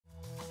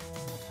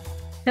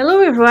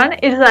Hello everyone,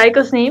 it is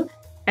Cosnime,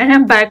 and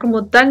I'm back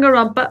with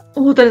danganronpa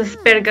with the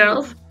Spare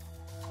Girls.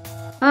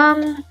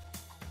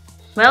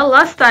 Well,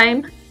 last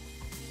time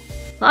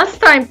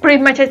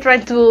pretty much I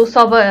tried to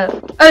solve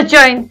a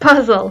giant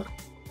puzzle,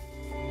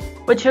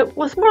 which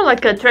was more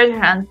like a treasure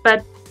hunt,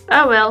 but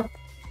oh well.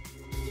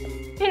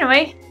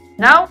 Anyway,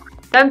 now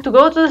time to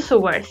go to the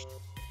sewers.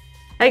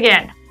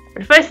 Again,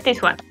 but first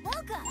this one.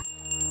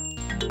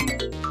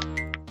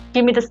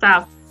 Give me the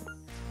stuff.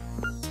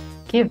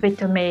 Give it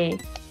to me.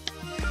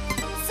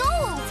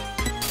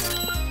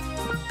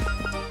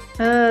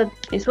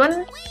 This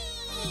one.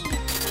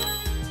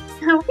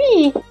 Oh,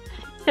 wee!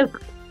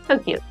 So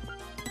cute.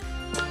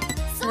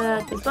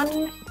 This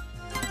one.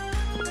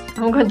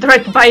 I'm gonna try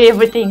to buy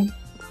everything.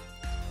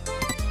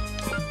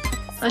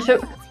 Not sure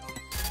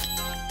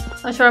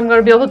I'm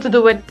gonna be able to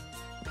do it.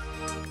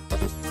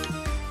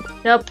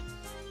 Yep.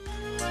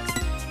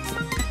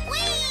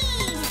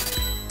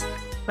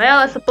 Well,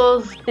 I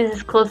suppose this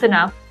is close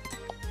enough.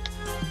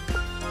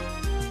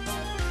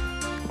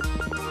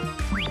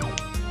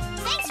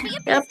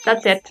 Yep,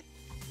 that's it.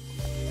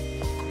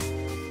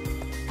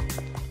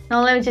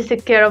 Now let me just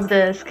take care of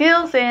the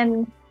skills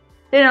and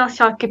then I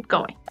shall keep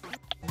going.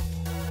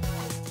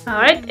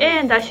 Alright,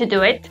 and that should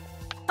do it.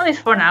 At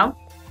least for now.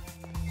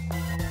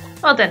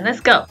 Well then,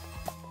 let's go.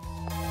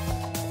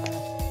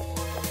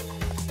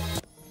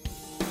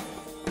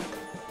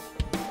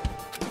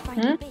 To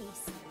find the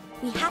base,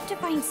 we have to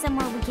find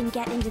somewhere we can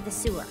get into the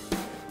sewer.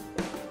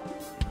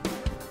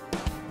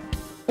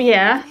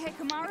 Yeah. Hey,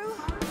 Kamaru,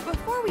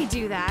 before we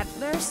do that,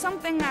 there's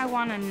something I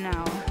want to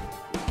know.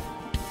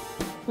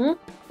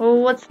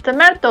 What's the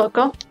matter,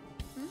 Toko?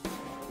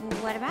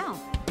 What about?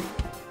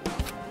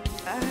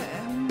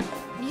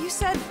 You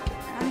said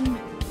I'm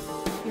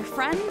your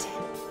friend?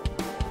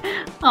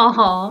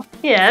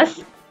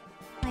 Yes.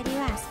 Why do you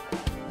ask?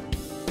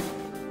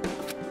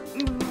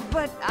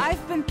 But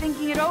I've been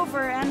thinking it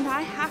over, and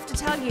I have to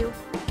tell you,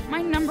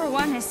 my number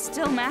one is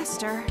still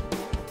Master.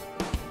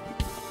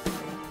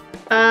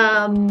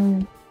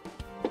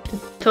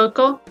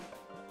 Toko?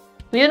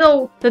 You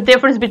know the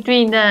difference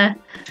between a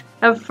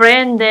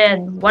friend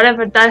and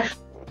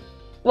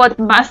what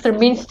Master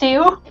means to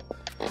you?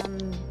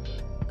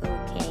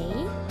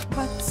 Okay.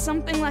 But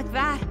something like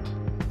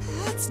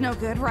that's no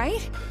good,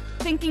 right?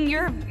 Thinking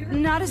you're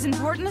not as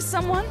important as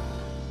someone?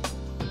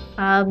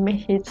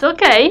 It's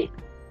okay.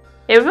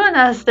 Everyone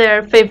has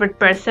their favorite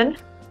person.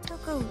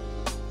 Toko,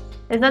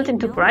 There's nothing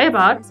to cry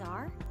about.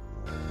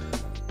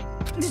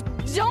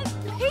 Don't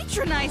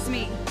patronize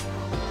me!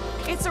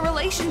 It's a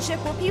relationship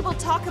where people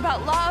talk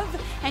about love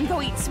and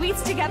go eat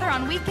sweets together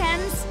on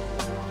weekends.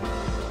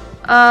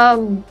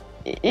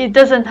 It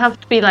doesn't have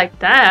to be like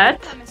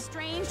that. I'm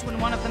estranged when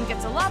one of them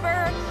gets a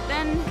lover,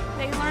 then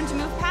they learn to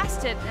move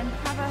past it and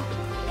have a...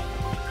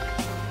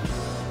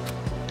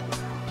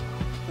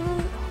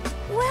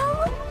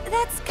 Well,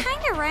 that's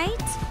kind of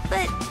right,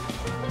 but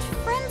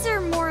friends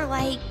are more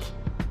like...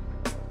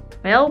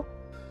 Well,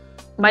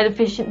 my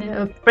definition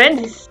of a friend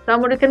is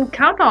someone you can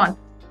count on.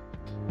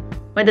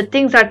 When the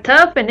things are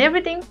tough and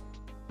everything,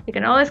 you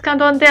can always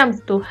count on them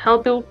to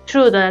help you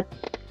through that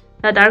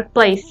dark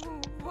place.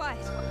 What?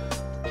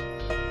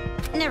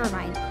 Never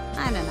mind.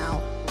 I don't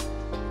know.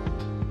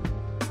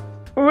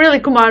 Really,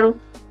 Kumaru?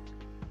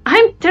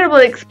 I'm terrible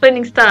at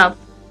explaining stuff,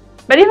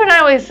 but even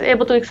I was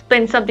able to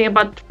explain something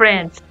about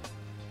friends.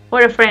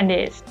 What a friend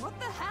is. What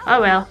the hell? Oh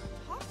well.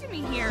 Talk to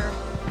me here.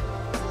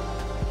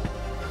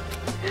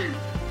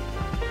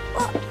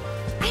 Well,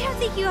 I don't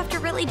think you have to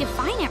really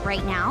define it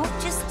right now.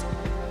 Just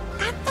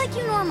act like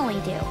you normally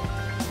do.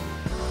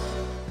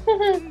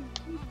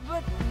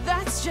 But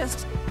that's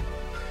just...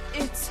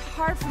 It's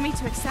hard for me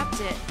to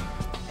accept it.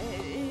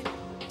 It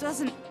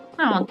doesn't...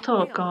 Oh,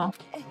 Toko.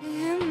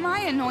 Am I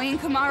annoying,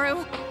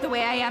 Kamaru? The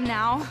way I am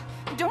now?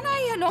 Don't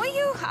I annoy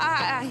you?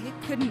 I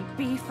couldn't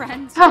be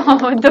friends.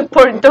 Oh, the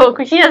poor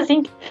Toko. She has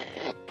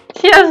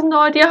no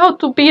idea how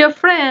to be a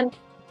friend.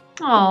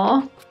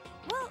 Oh,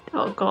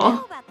 Well, Toko.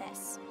 how about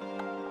this?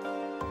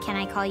 Can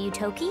I call you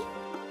Toki?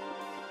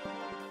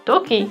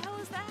 Toki. What the hell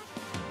is that?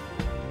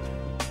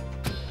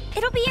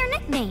 It'll be your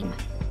nickname.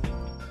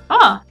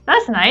 Oh,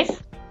 that's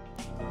nice.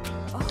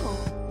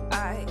 Oh,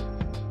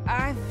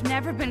 I've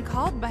never been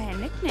called by a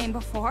nickname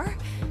before.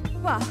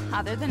 Well,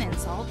 other than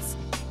insults.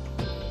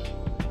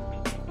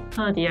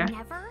 Oh dear.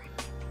 Never?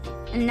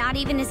 Not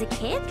even as a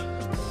kid?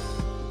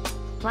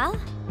 Well,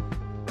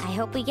 I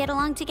hope we get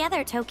along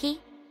together,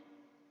 Toki.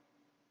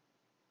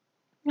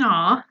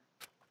 Aw.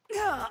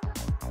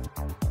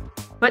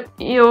 But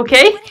you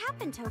okay? What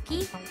happened,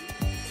 Toki?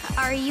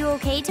 Are you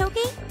okay,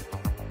 Toki?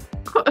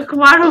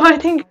 Kumaru, I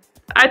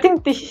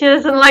think she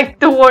doesn't like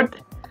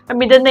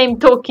the name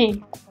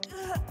Toki.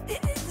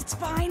 It's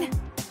fine.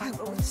 I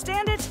will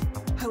withstand it.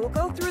 I will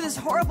go through this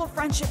horrible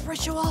friendship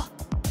ritual.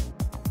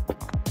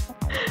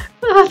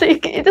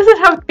 It doesn't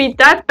have to be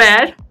that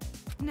bad.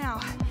 Now,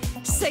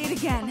 say it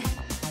again.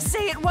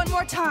 Say it one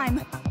more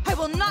time. I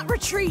will not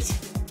retreat.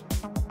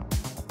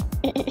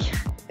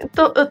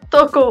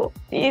 Toko,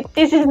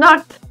 this is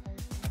not...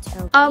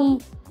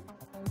 Toki?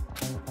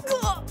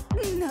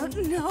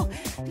 no,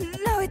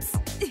 no, it's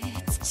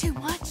too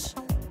much.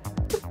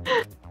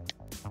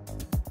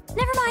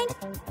 Never mind.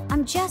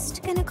 I'm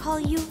just gonna call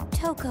you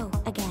Toko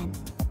again.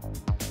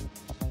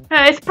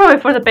 It's probably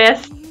for the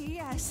best.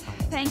 Yes,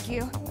 thank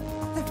you.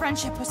 The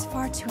friendship was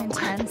far too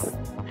intense.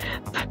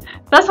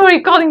 That's what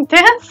you call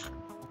intense?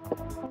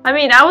 I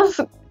mean,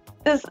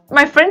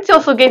 my friends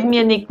also gave me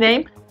a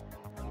nickname.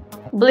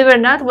 Believe it or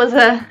not,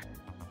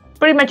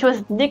 pretty much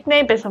was a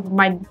nickname based off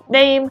my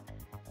name,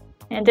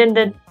 and then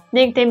the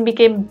nickname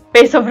became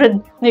based off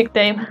the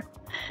nickname.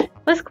 It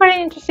was quite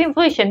an interesting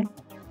evolution.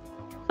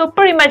 So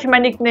pretty much my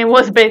nickname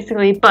was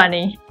basically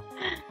Bunny.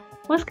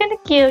 It was kind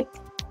of cute.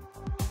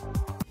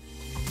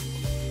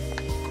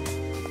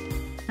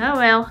 Oh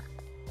well.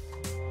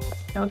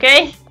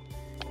 Okay.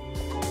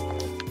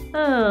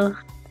 Oh,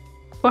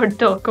 poor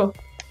Toko.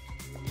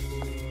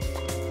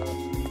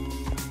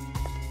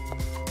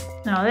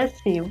 Now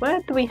let's see,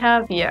 what do we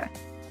have here?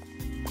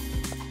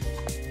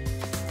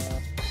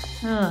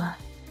 A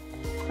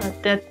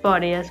dead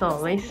body as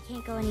always. We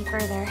can't go any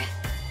further.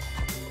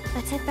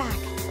 Let's head back.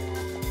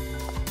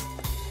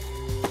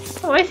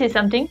 Oh, I see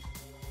something.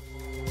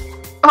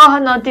 Oh,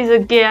 not this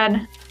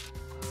again.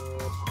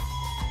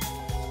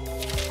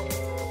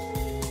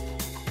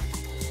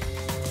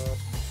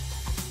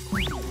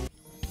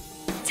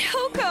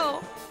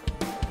 Toko!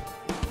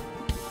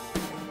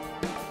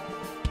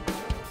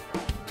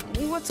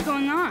 What's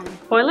going on?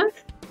 Spoilers?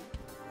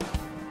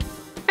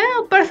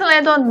 Well, personally,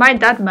 I don't mind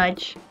that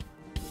much.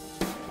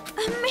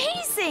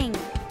 Amazing!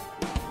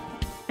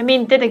 I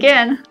mean, then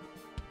again,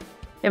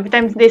 every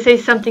time they say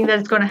something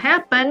that's gonna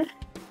happen,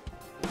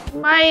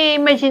 my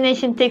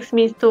imagination takes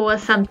me to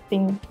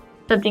something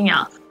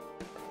else.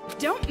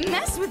 Don't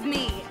mess with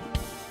me!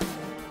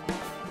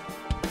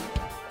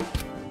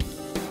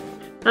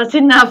 That's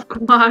enough,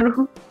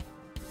 Kumaru.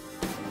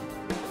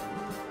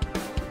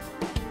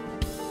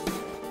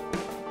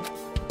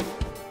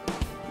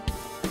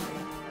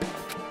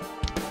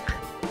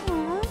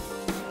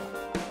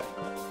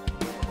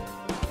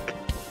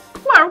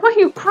 Kumaru, why are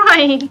you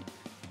crying?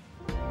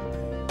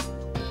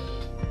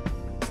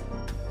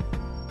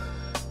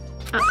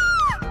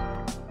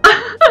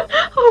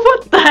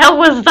 What the hell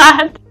was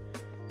that?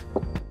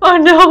 Oh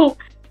no!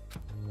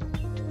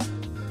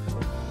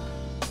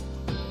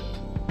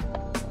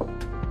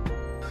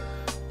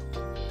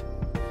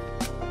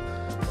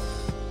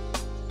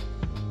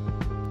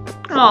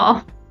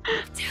 Oh.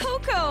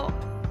 Toko!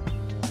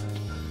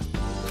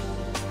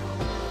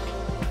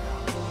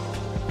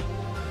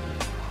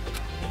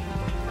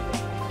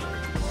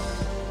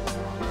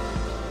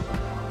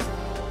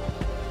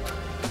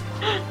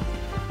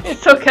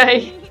 It's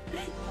okay.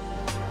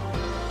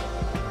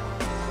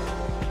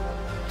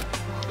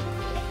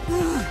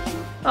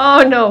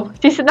 Oh no,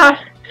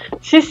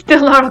 she's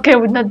still not okay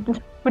with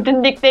the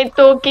nickname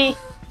Toki.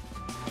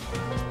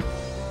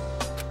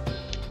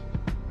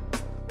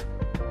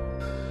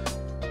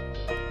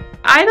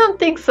 I don't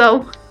think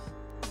so.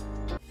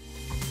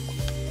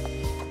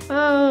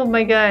 Oh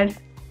my god.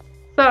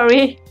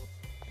 Sorry.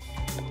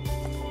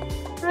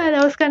 Ah,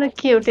 that was kind of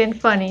cute and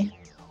funny.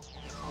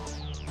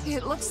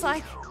 It looks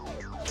like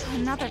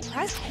another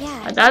present.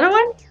 Yeah. Another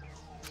one?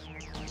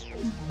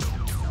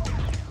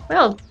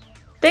 Well,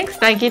 thanks,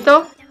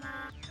 Naikito.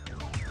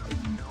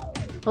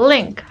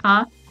 Link,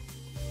 huh?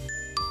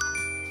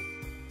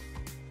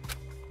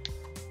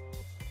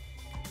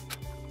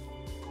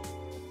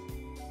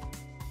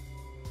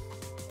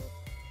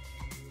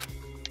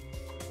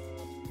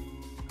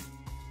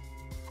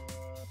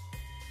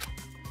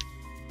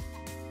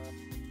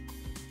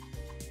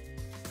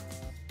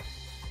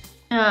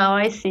 Oh,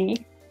 I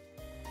see.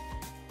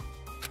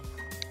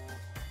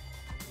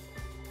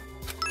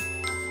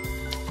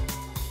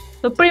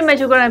 So pretty much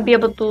you're gonna be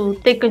able to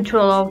take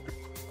control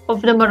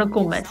of the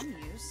Monokumas.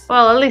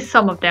 Well, at least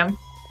some of them.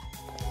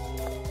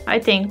 I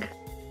think.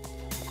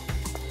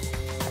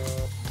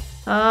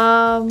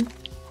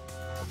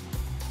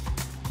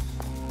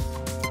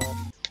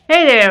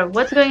 Hey there,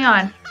 what's going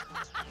on?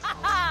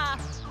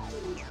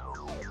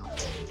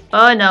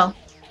 Oh no.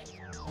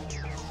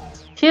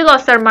 She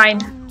lost her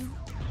mind.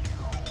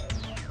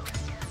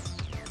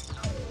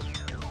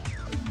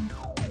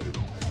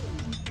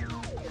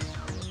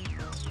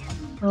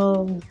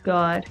 Oh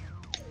god.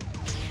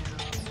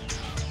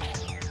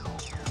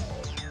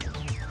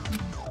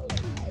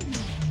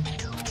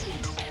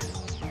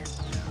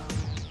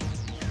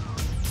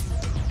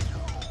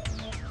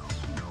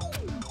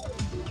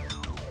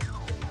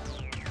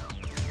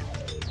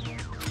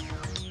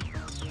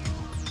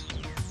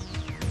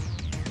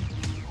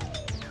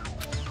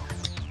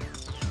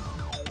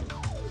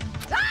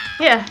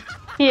 Yeah,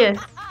 he is.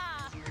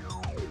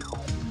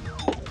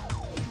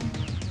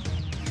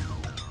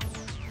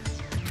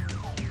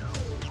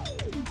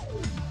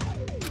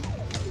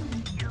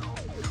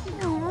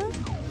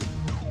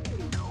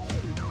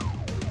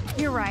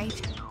 You're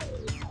right.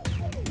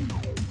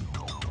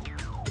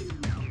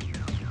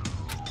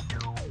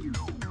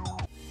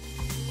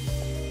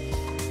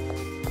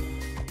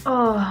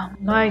 Oh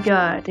my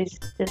god, it's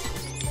just...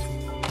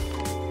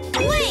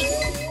 Link!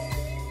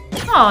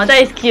 Oh,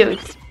 that is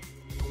cute.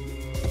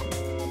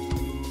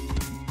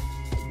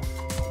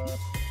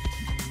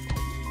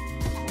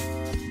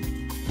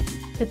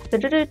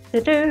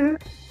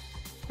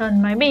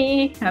 Don't mind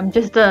me, I'm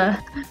just a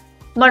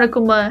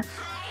Monokuma.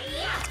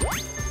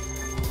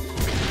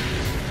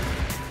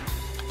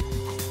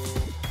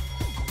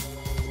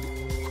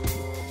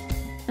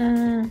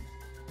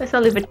 Let's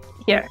leave it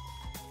here.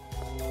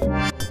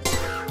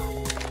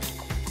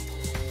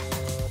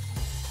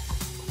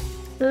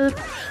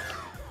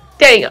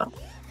 There you go.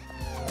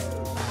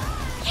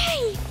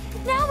 Yay!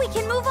 Now we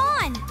can move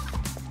on.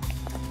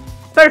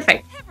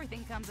 Perfect.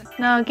 Everything comes in.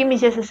 Now give me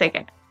just a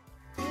second.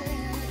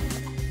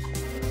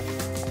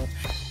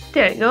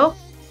 There you go.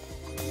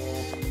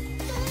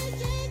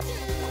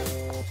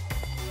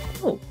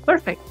 Oh,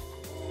 perfect.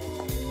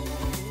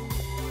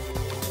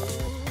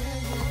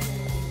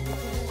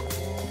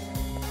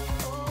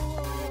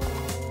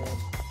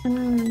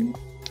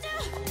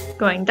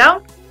 Going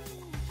down.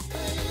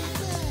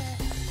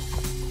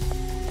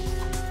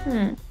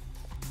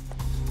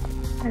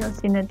 I don't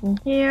see nothing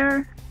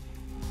here.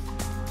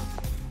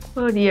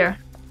 Oh dear.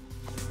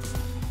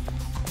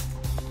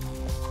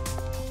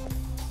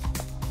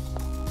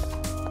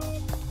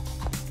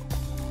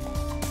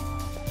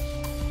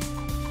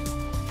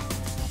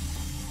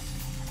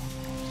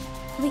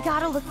 We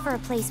gotta look for a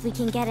place we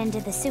can get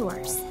into the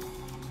sewers.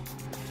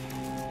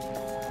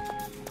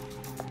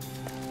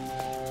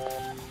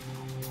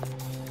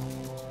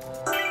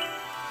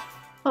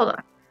 Hold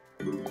on.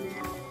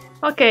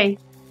 Okay.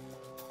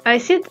 I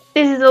see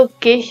this is the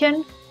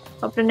location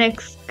of the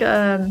next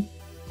sticker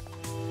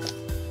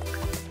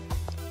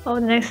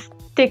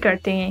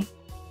thingy.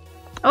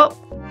 Oh,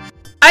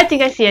 I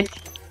think I see it.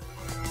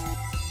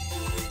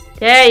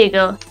 There you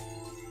go.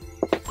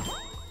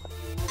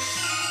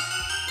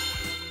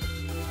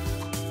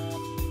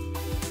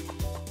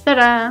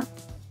 Ta-da!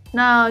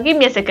 Now give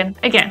me a second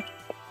again.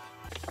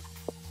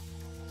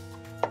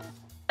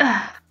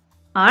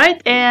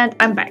 Alright, and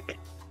I'm back.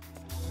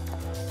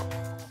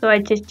 So I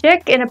just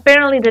check, and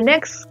apparently the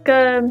next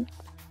sticker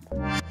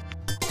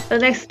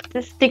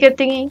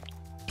thingy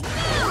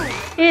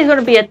is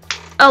gonna be a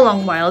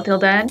long while till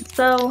then.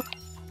 So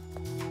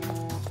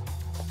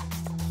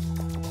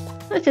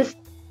let's just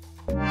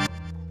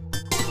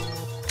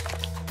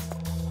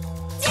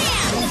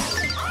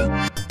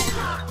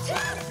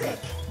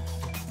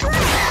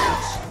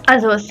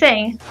as I was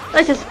saying,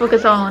 let's just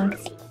focus on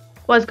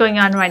what's going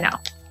on right now.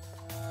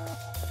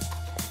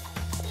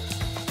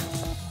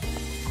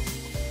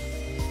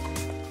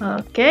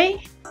 Okay.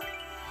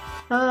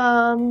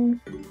 I'll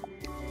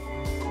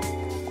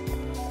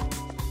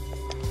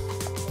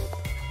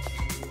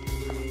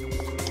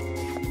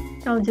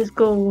just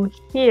go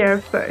here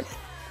first.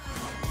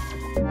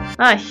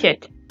 Ah,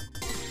 shit.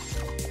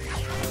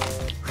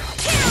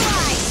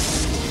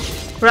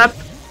 Crap.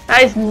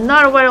 That is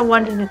not what I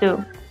wanted to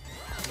do.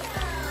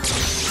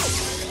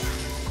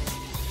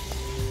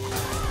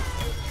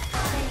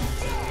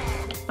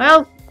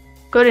 Well,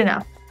 good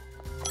enough.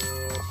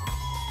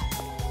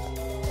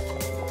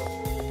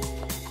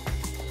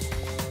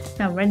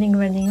 Now running.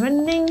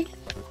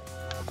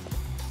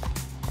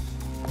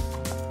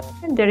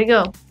 And there you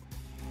go.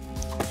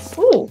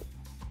 Ooh.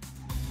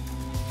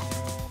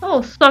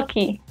 Oh,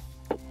 Stocky.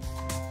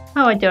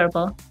 How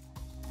adorable.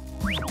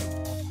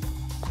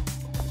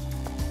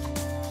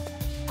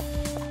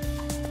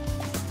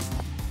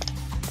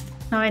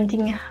 Now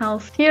anything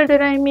else here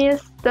that I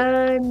missed?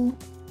 Doesn't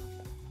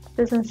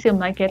seem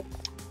like it.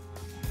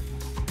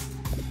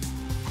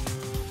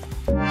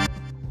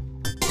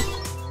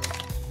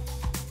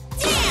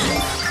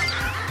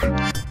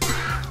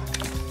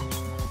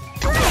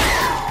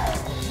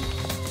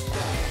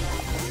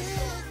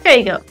 There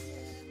you go.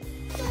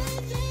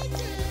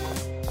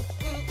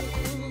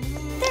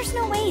 There's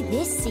no way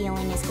this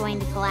ceiling is going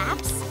to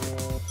collapse,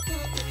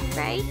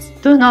 right?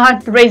 Do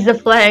not raise the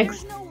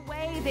flags. There's no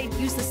way they'd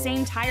use the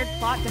same tired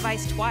plot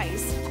device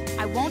twice.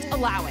 I won't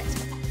allow it.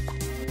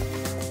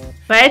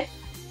 What?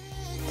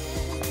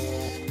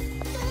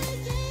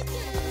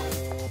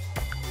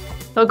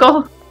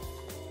 Logo?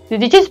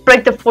 Did you just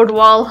break the fourth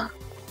wall?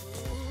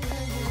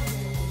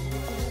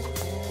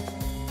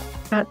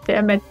 God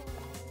damn it.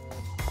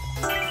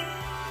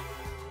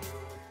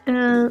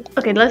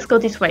 Okay, let's go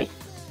this way.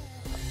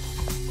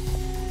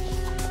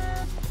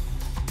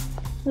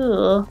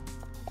 Ugh.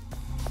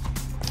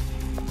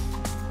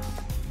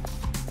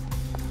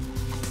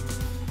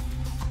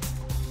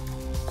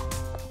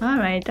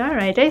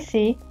 Alright, I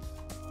see.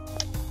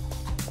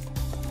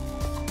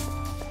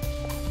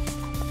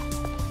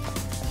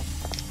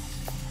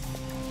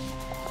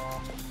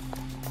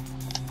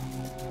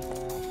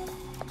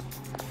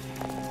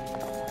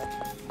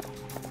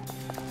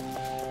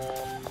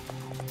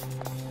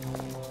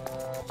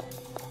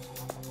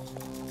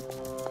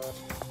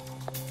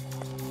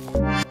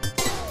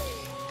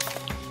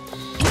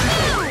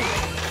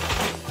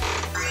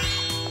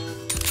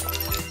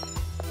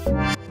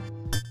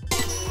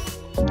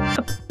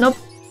 Nope,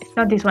 it's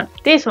not this one.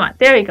 This one.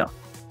 There we go.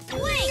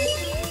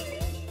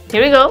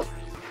 Here we go.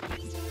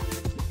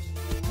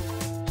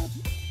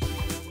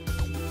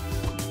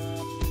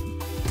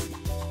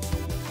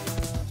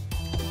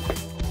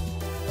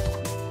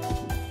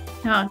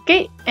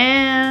 Okay,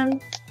 and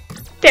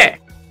there.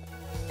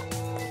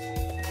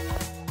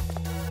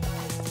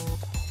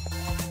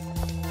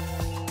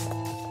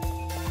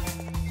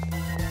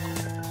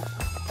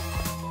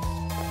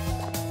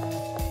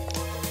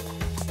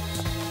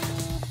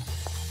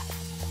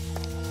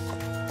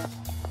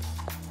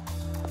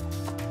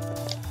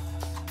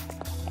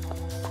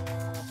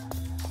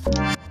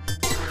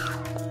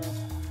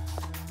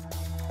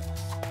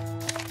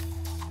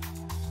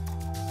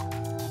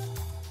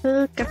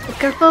 Careful,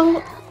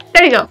 careful.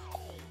 There you go.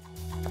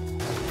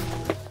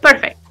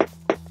 Perfect.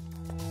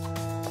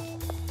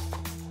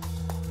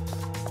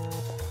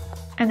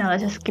 And now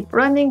let's just keep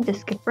running,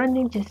 just keep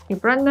running, just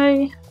keep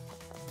running.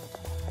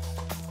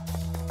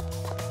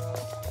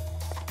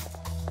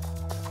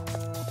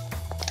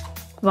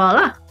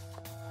 Voila.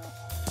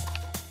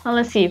 Now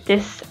let's see if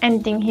there's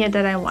anything here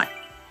that I want.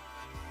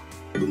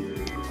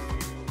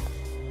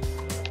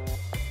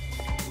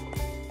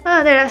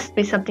 Ah, there has to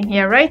be something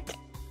here, right?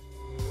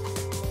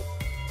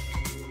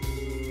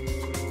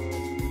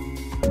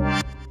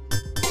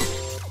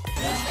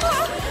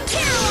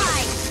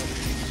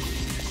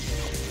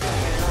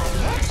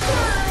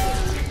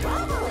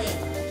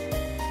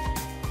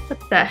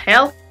 What the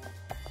hell?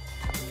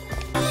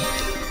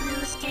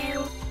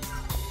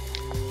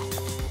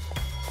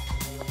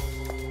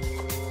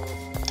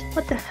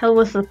 What the hell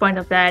was the point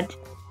of that?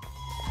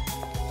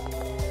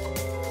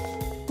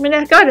 I mean,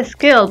 I got a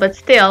skill, but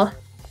still.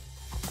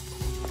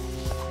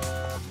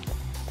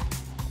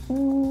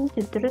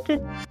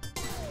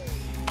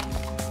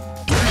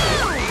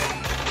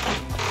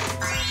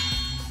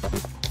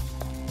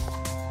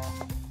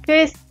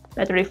 Okay,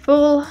 battery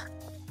full.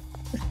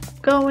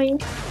 Just going.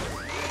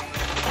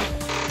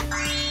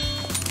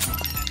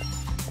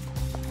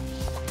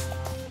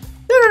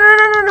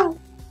 No.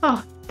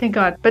 Oh, thank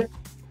God, but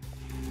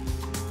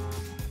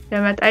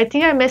damn it, I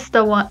think I missed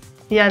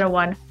the other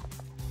one.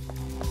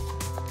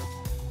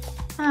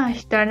 Ah,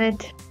 darn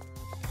it.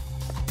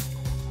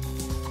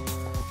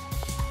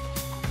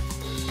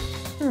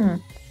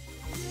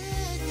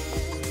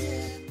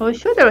 I was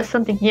sure there was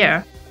something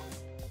here.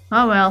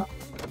 Oh well.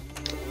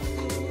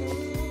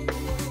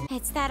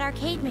 It's that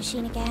arcade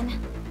machine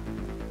again.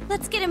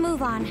 Let's get a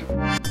move on.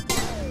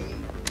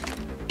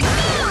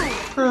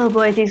 Oh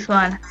boy, this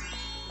one.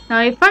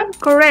 Now if I'm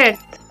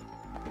correct,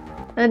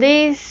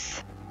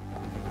 these...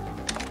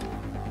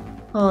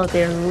 Oh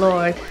dear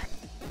lord.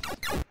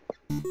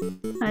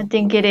 I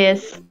think it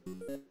is.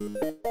 Do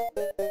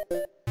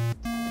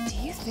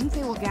you think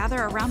they will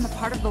gather around the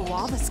part of the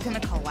wall that's gonna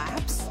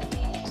collapse?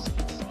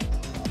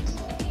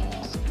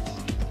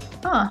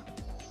 Huh.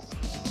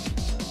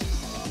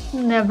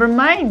 Never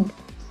mind.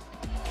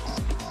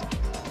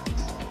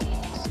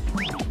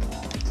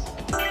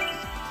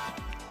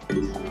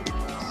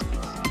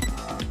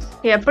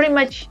 Yeah, pretty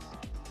much.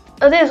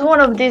 There's one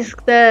of these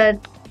that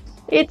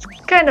it's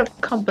kind of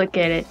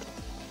complicated.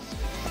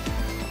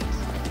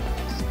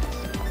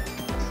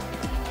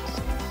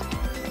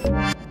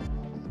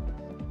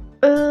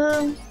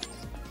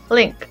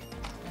 Link.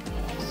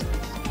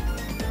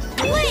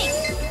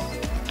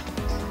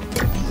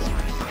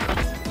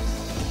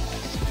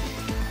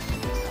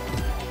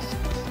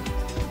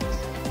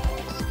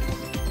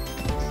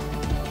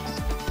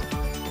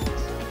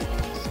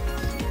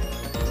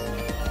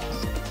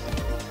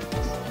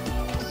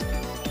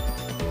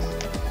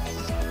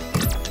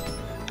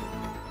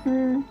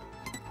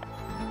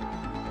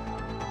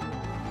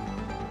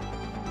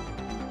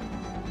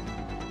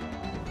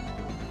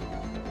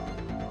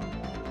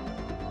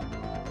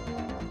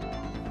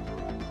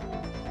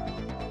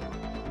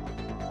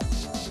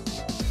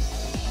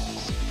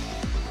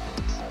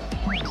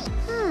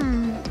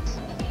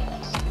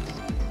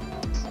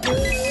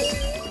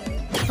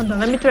 Hold on,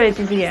 let me try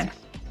this again.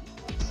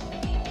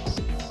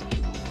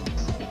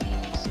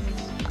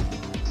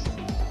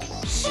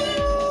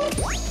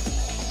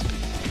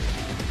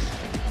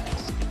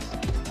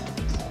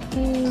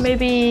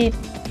 Maybe...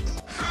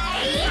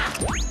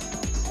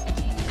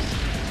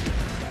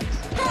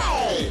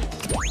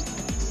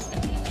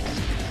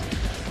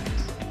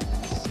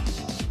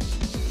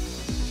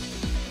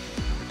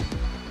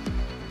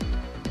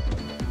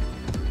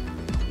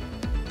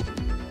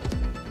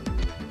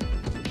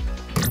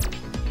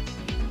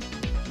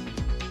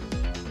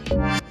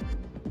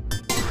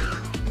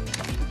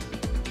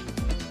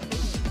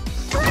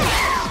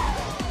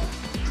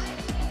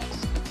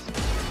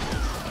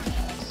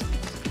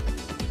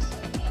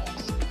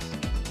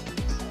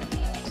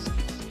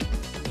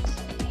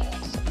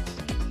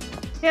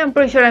 Yeah, I'm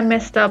pretty sure I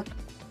messed up.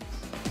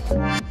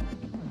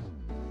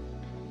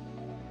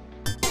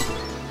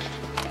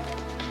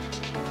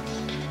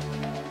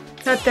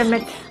 God damn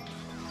it.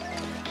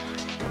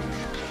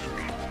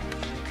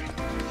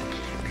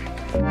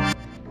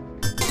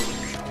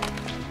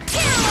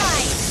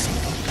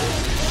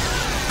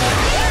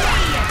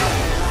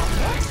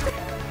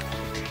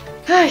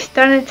 Gosh,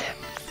 darn it.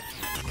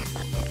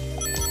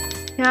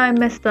 Yeah, I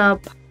messed up.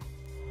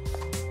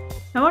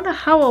 I wonder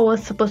how I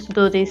was supposed to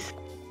do this.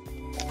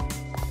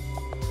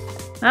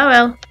 Oh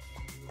well.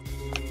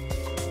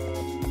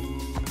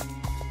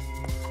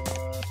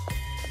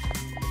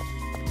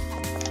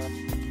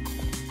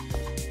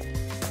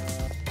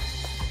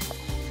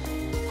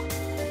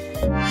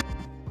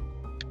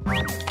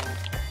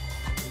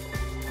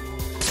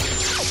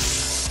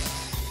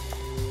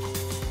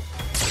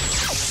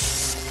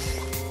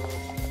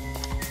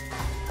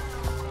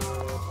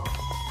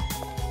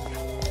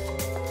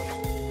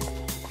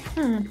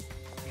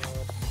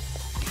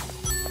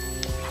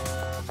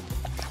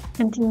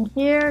 Anything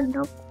here?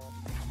 Nope.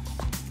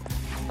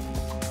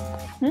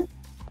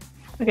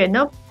 Okay,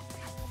 nope.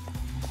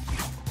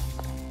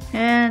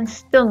 And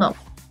still nope.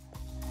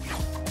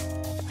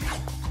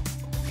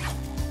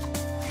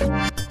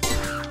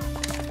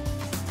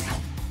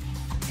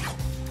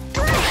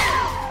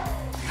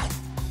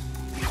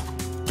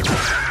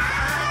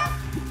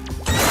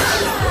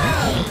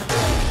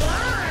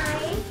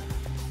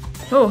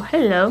 Oh,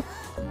 hello.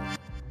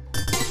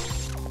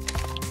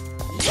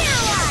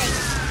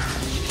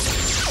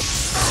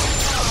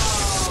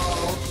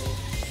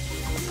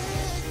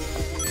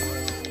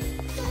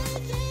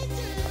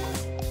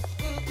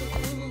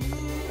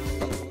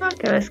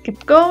 Okay, let's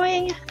keep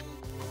going.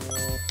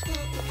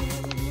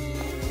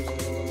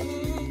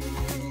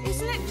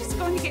 Isn't it just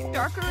going to get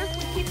darker if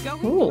we keep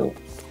going? Ooh.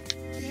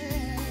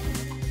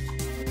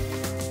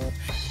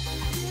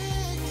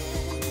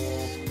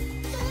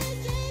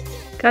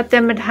 God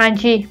damn it,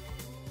 Hanji.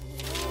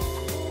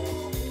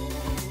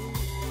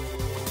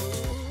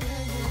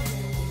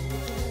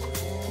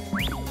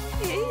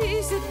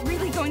 Is it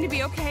really going to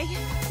be okay?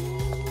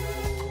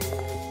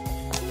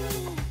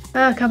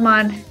 Oh, come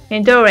on.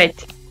 Endure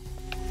it.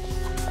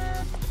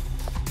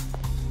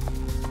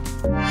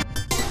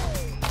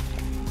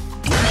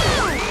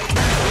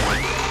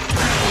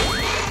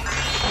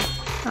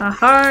 A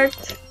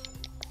heart.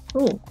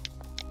 Ooh.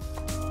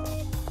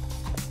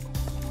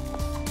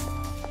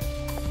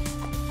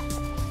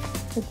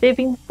 A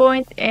saving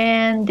point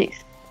and this.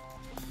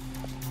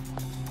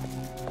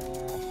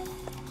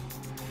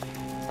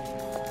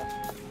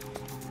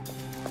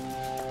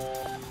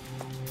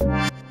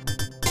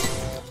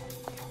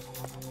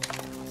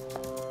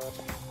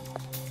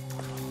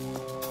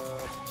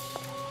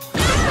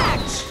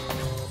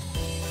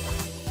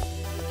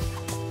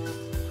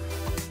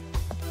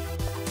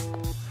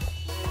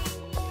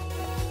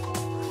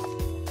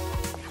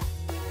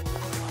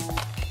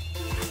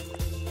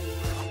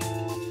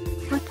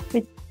 What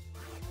with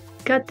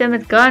God damn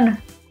it gun?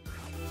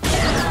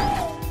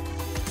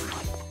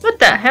 What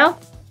the hell?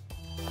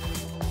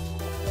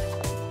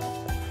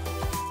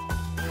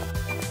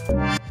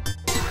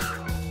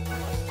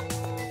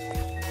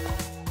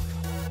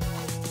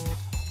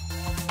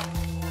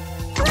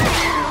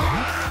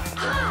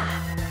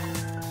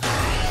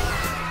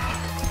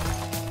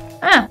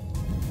 Ah,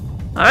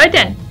 alright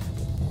then.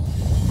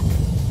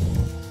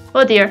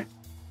 Oh dear.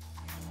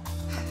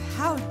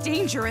 How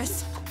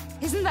dangerous.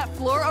 Isn't that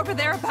floor over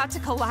there about to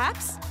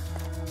collapse?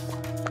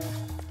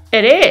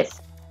 It is.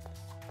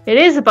 It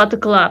is about to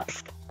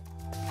collapse.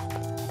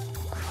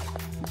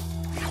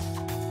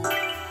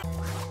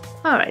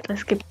 Alright,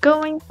 let's keep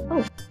going.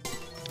 Oh.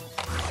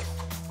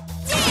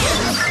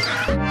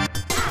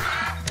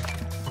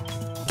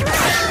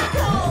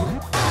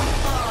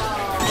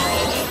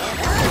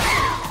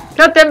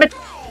 God damn it!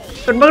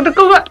 Terbang ke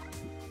gua!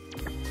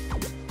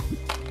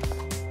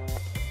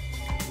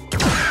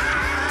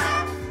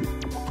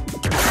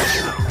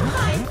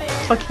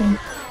 Fucking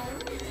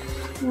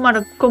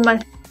mother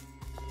kumal.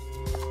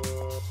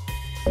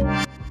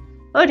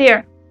 Oh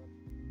dear.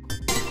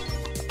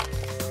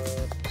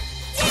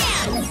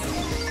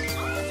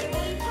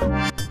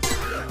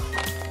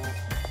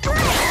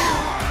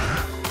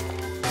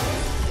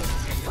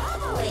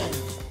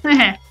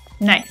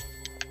 Nice.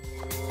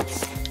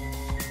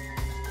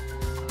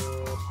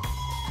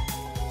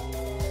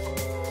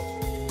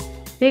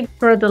 Big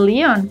Brother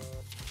Leon.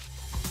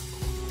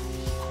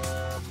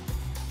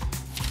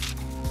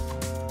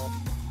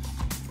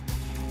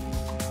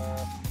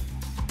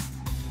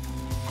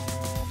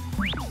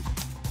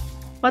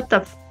 What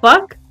the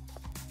fuck?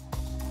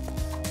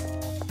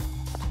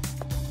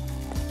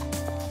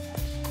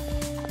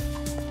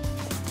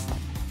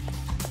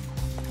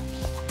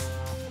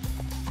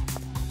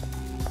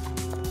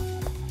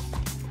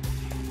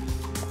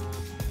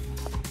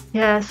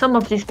 Yeah, some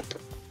of these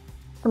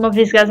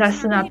guys are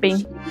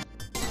snapping.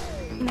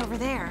 Over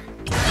there.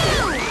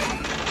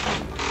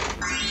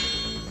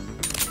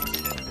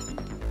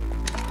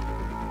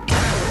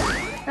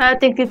 I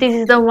think this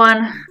is the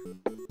one.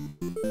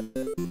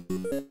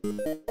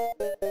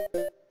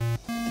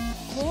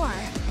 Or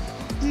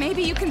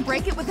maybe you can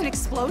break it with an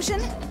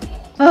explosion?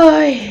 Oh,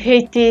 I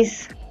hate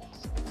this.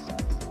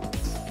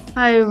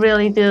 I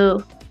really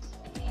do.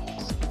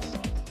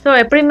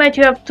 So pretty much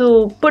you have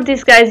to put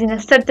these guys in a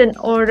certain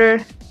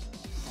order.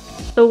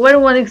 So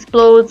when one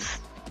explodes,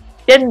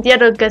 then the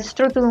other gets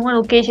struck to one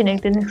location and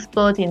then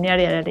explodes in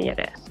yada yada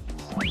yada.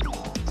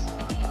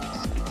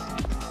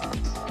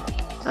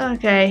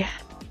 Okay,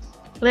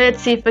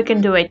 let's see if we can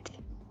do it.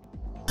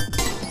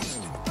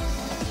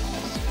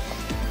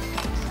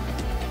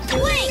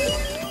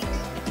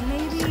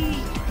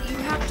 Maybe you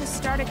have to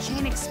start a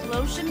chain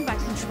explosion by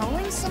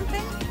controlling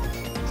something?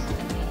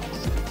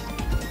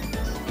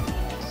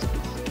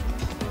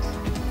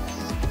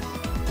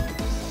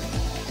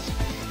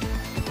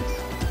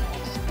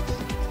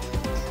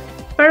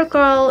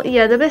 Protocol,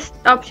 yeah, the best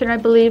option I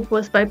believe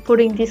was by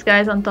putting these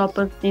guys on top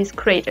of these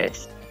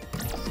craters.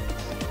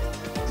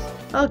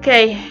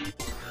 Okay.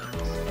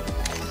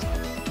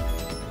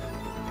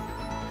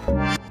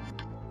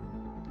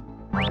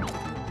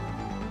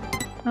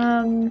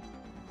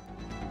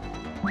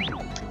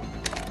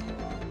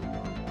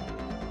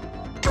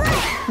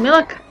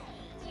 Milk.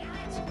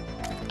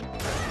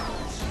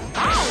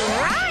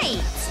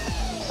 Alright!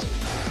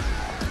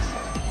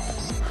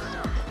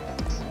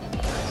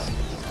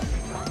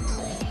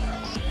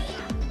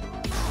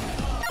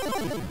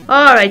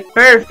 Alright,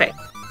 perfect.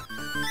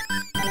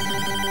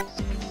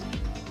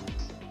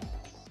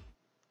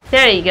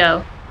 There you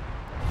go.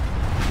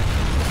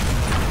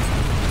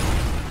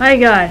 My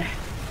god.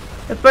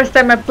 The first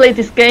time I played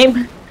this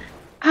game,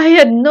 I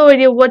had no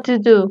idea what to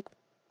do.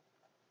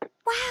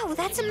 Wow,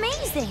 that's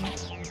amazing!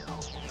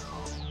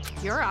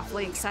 You're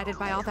awfully excited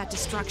by all that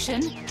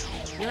destruction.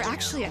 You're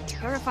actually a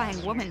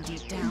terrifying woman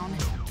deep down.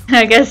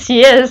 I guess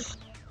she is.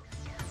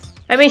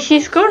 I mean,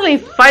 she's currently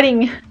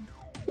fighting.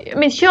 I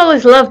mean, she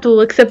always loved to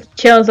accept the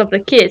challenge of the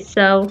kids,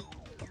 so.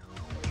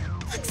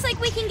 Looks like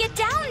we can get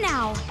down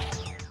now!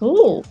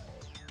 Ooh.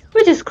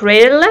 We just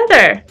created a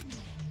ladder.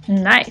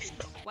 Nice.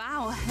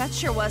 Wow, that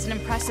sure was an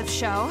impressive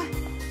show.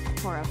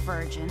 For a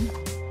virgin.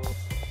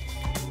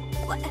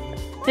 What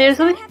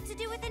Seriously? does that have to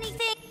do with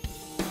anything?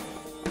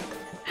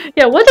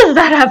 Yeah, what does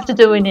that have to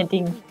do with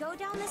anything? We go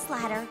down this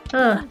ladder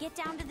Huh. and get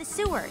down to the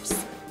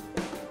sewers.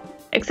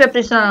 Except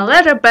it's not a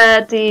ladder,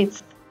 but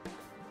it's.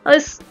 At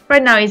least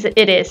right now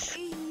it is.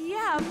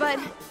 Yeah, but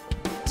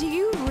do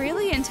you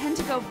really intend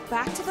to go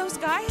back to those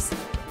guys?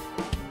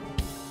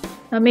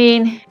 I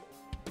mean,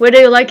 whether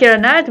you like it or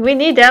not, we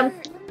need them.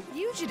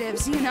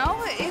 Fugitives, you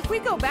know? If we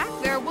go back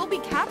there, we'll be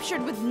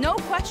captured with no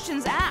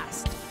questions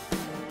asked.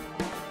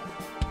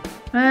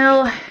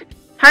 Well,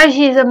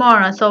 Haji is a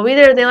moron, so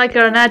whether they like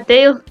it or not,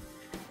 they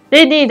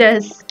need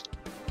us.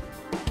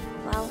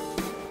 Well,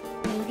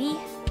 maybe,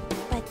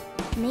 but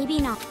maybe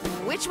not.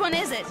 Which one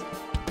is it?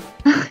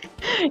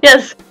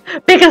 Yes,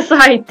 pick a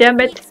side, damn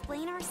Can we it.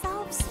 explain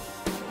ourselves?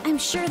 I'm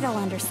sure they'll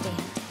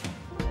understand.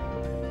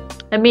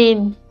 I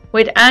mean,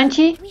 with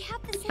Angie, We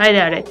have the same I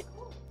doubt goal. it.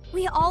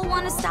 We all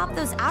want to stop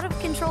those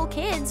out-of-control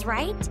kids,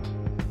 right?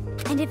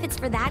 And if it's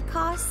for that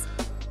cause,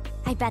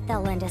 I bet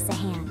they'll lend us a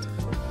hand.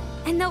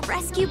 And they'll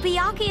rescue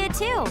Byakuya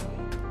too.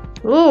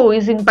 Ooh,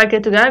 using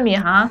Baketogami,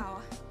 huh?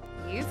 Wow,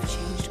 you've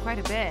changed quite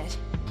a bit.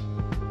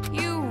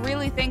 You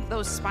really think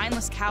those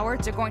spineless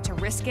cowards are going to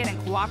risk it and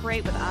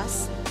cooperate with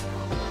us?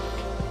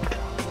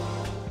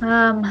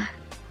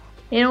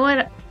 You know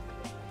what?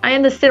 I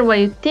understand what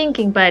you're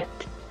thinking, but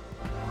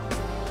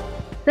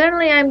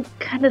certainly I'm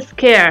kind of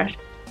scared.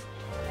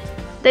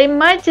 They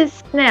might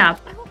just snap.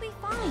 It will be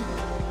fine.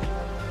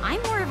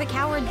 I'm more of a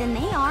coward than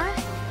they are,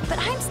 but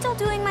I'm still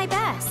doing my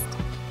best.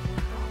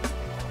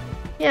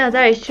 Yeah,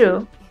 that is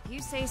true. If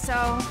you say so,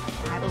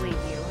 I believe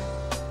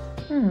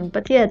you.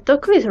 But yeah,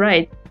 Toku is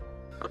right.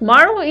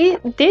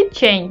 Kumaru did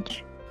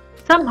change.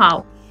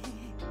 Somehow.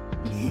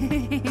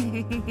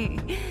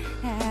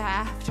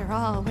 After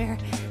all, we're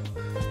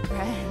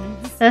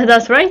friends.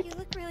 That's right. You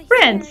look really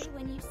Friends. scary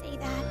when you say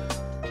that.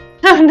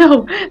 Oh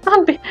no,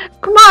 don't be.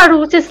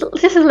 Kumaru, just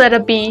let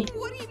it be.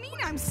 What do you mean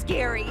I'm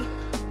scary?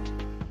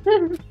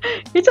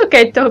 It's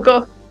okay,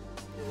 Toko.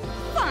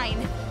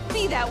 Fine,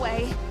 be that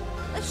way.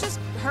 Let's just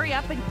hurry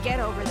up and get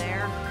over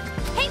there.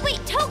 Hey,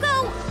 wait,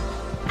 Togo!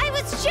 I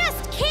was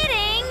just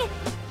kidding!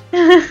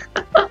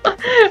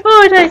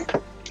 Oh,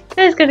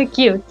 that's kind of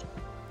cute.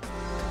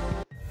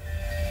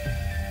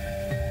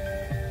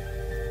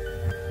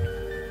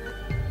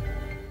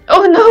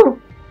 Oh no,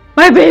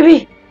 my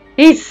baby.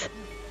 He's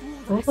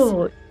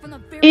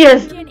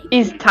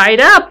he's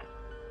tied up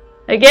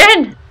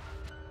again.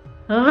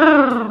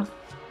 Ugh.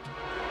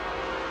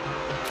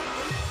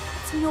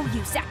 It's no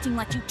use acting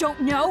like you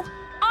don't know.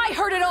 I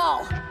heard it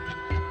all.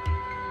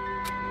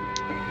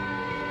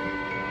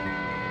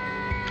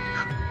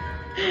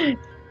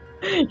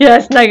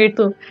 Yes,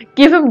 Nagito,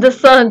 give him the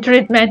sun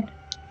treatment.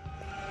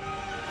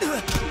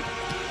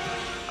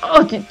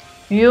 Oh,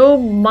 you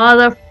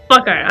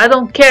motherfucker! I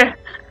don't care.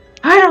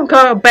 I don't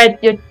care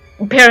about your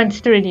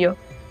parents treat you.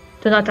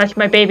 Do not touch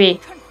my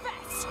baby.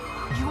 Confess!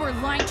 You were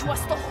lying to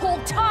us the whole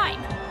time!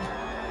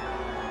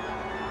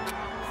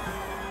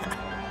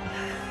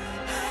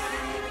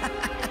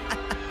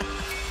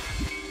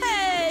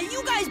 Hey,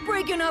 you guys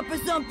breaking up or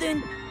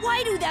something?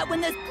 Why do that when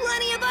there's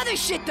plenty of other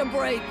shit to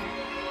break?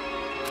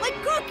 Like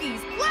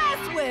cookies,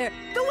 glassware,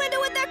 the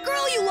window at that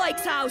girl you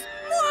like's house.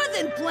 More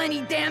than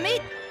plenty, damn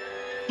it!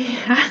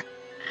 Yeah,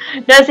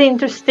 that's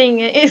interesting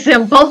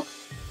example.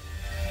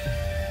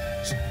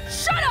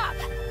 Shut up!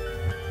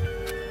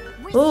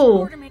 We Ooh.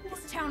 swore to make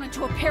this town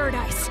into a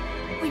paradise.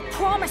 We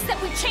promised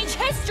that we'd change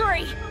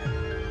history.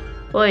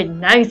 Boy,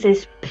 Nags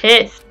is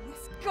pissed.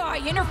 This guy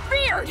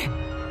interfered.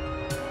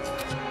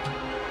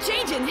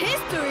 Changing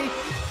history?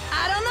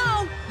 I don't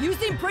know. You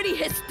seem pretty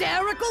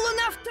hysterical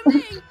enough to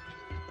me.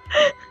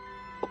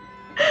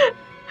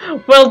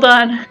 Well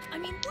done. I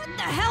mean, what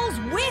the hell's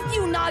with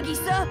you,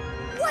 Nagisa?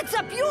 What's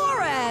up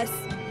your ass?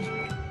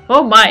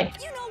 Oh my.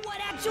 You know what?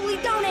 Actually,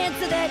 don't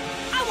answer that.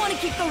 I want to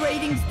keep the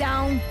ratings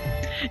down.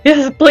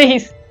 Yes,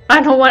 please. I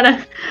don't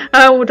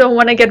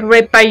wanna get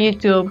raped by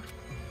YouTube.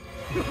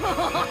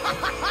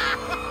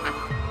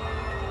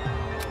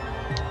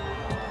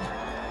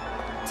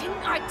 Didn't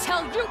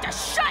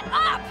just shut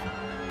up!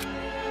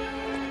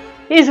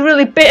 He's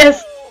really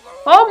pissed.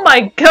 Oh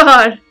my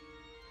god.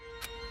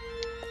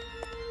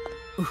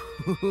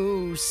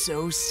 Ooh,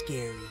 so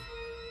scary.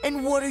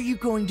 And what are you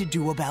going to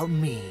do about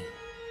me?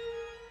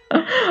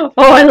 Oh,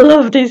 I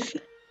love this.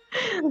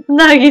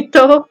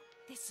 Nagito.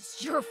 This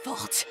is your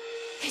fault.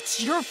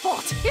 It's your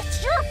fault.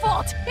 It's your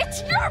fault.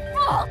 It's your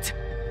fault.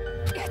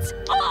 It's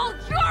all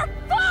your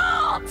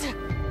fault!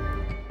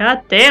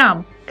 God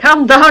damn.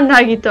 Calm down,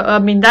 Nagito. I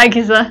mean,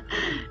 Nagisa.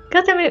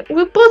 God damn it.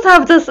 We both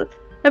have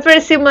a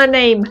very similar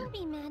name. Don't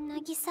be mad,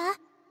 Nagisa.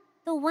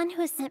 The one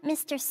who sent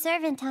Mr.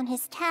 Servant on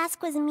his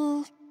task was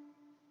me.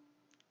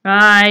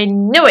 I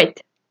knew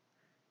it.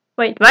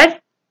 Wait,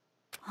 what?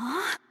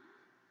 Huh?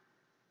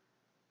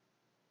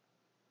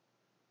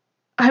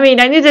 I mean,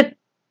 I knew that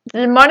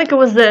Monica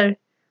was the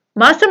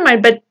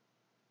mastermind, but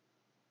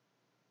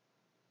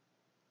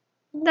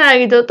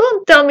Nagito,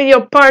 don't tell me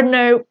your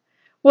partner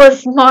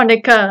was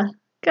Monica.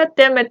 God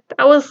damn it!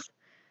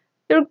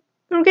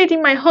 You're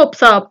getting my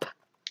hopes up.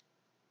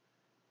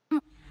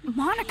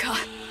 Monica?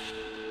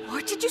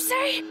 What did you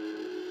say?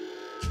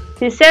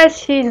 She says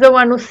she's the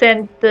one who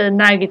sent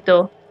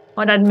Nagito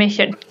on that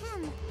mission.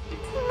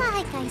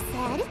 Like I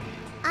said,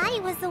 I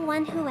was the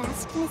one who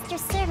asked Mr.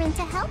 Servant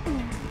to help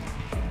me.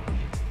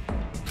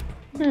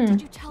 What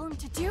did you tell him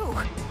to do?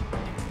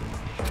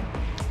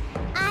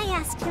 I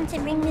asked him to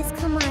bring Miss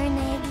Kumar and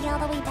Naegi all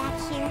the way back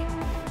here.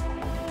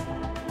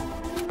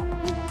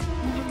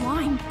 You're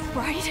lying,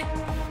 right?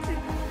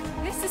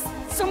 This is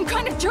some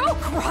kind of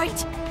joke,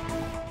 right?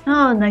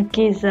 Oh,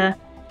 Nagisa.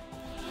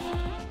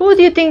 Who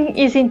do you think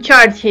is in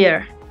charge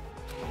here?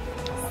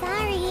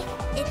 Sorry,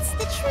 it's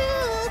the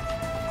truth.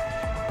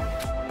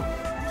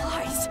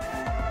 Lies.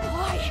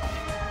 Why?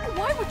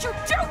 Why would you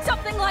do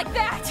something like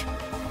that?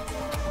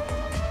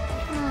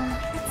 Oh,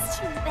 it's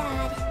too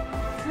bad.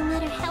 No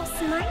matter how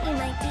smart you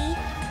might be,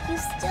 you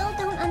still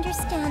don't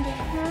understand it,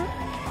 huh?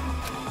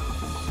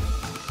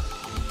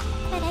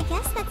 But I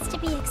guess that's to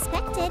be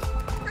expected.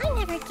 I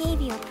never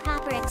gave you a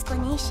proper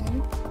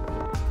explanation.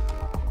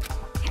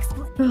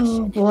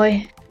 Oh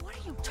boy. What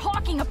are you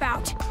talking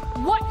about?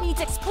 What needs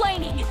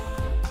explaining?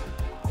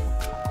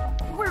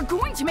 We're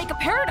going to make a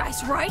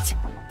paradise, right?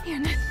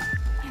 And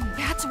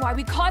that's why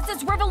we caused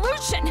this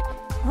revolution,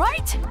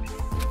 right?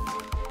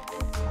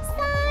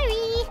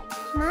 Sorry!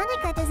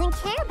 Monica doesn't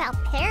care about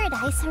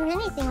paradise or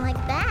anything like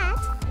that.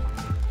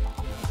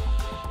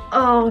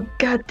 Oh,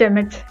 god damn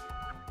it.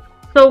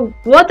 So,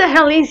 what the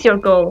hell is your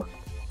goal?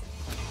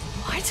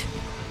 What?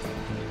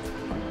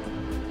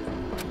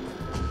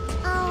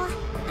 Oh,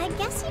 I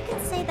guess you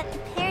could say that the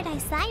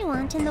paradise I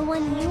want and the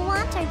one you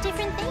want are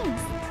different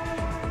things.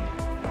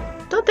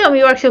 Don't tell me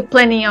you're actually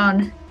planning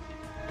on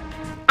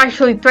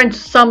actually trying to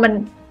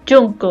summon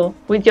Junko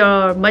with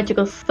your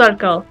magical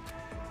circle.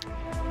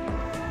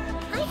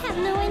 I have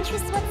no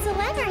interest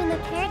whatsoever in the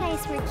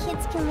paradise where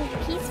kids can live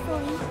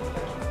peacefully.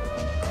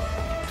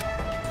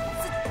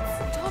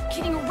 Stop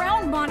kidding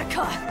around,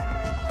 Monica!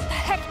 What the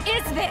heck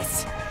is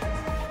this?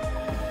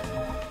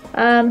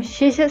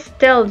 She just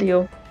told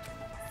you.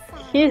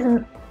 He's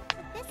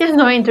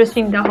no interest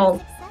in the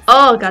whole.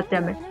 Oh, god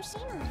damn it.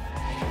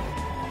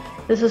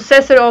 The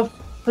successor of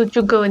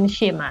Junko and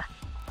Shima.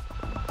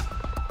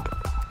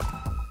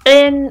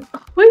 And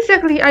who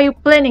exactly are you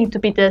planning to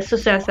be the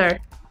successor?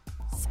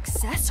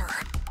 Successor?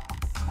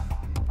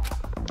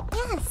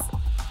 Yes,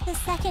 the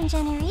second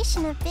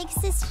generation of Big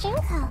Sis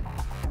Junko.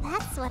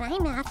 That's what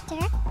I'm after.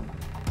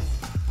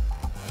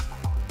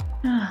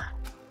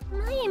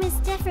 My aim is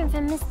different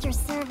from Mr.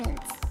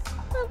 Servant's,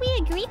 but we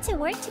agreed to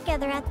work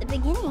together at the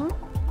beginning.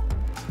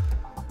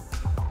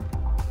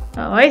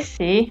 Oh, I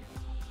see.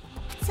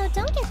 So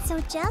don't get so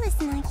jealous,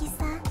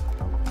 Nagisa.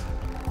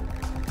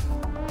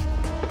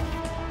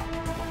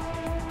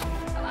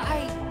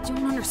 I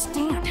don't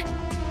understand.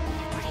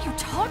 What are you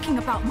talking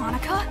about,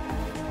 Monica?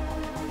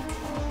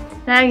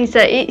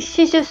 Nagisa,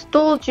 she just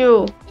told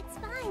you. It's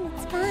fine,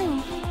 it's fine.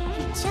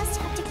 You just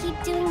have to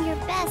keep doing your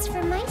best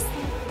for my sake.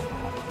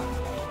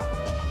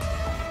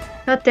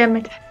 God damn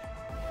it.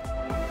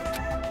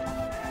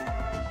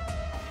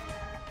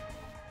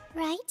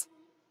 Right?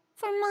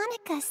 For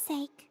Monica's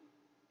sake.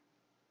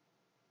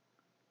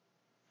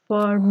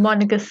 For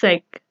Monica's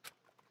sake.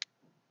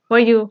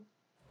 Why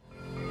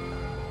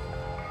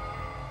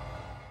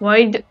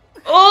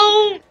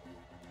oh!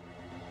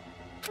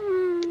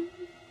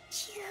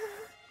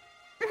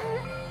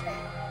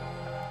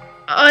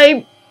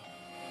 I'm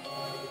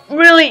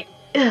really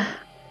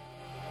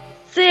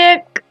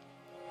sick.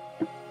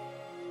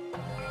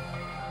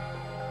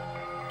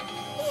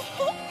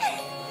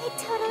 I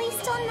totally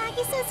stole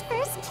Nagisa's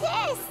first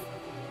kiss.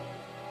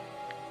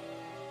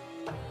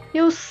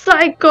 You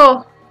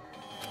psycho.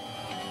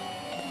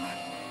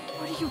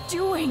 What are you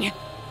doing?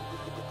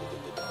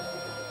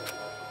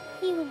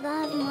 You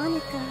love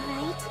Monica,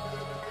 right?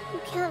 You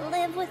can't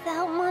live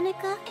without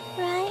Monica,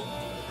 right?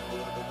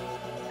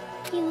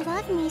 You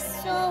love me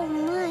so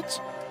much.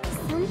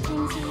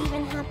 Sometimes you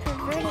even have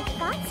perverted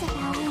thoughts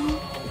about me,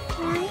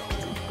 right?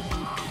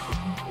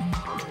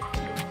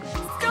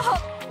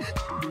 Stop!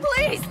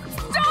 Please,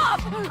 stop!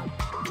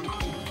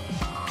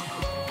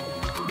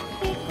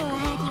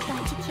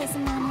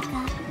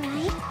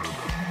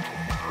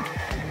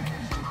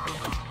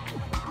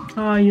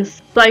 Oh, you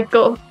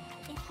psycho.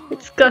 It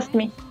disgusts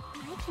me.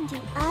 I can do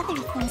other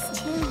things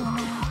too, you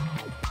know.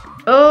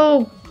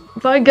 Oh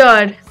my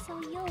god. So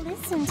you'll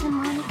listen to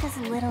Monica's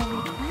little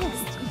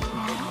request,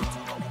 right?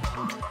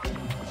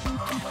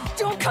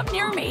 Don't come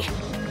near me!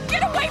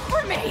 Get away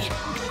from me!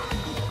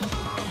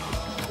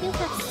 You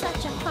have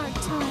such a hard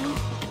time.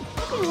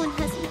 Everyone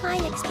has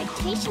high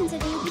expectations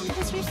of you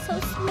because you're so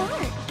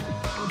smart.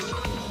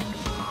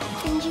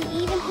 And you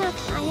even have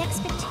high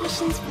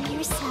expectations for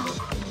yourself.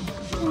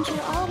 And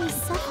you're always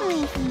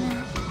suffering from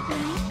that,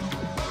 right?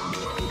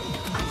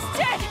 I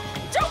said,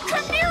 don't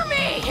come near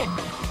me!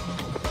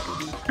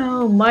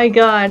 Oh my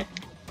god.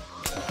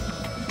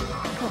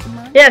 But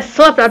Monica Yes,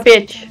 slap that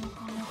bitch.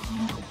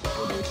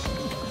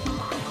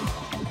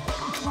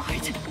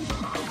 What?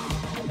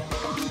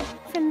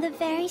 From the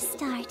very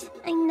start,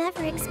 I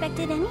never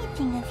expected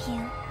anything of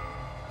you.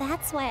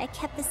 That's why I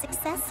kept the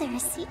successor a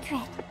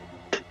secret.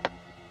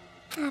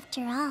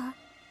 After all,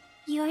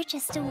 you're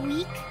just a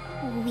weak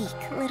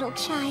little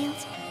child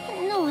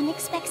that no one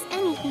expects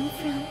anything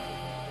from.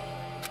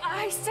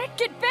 I said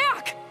get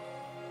back!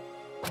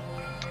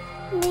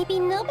 Maybe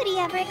nobody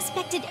ever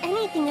expected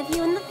anything of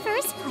you in the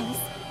first place.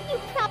 You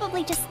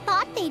probably just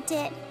thought they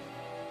did.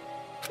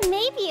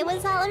 Maybe it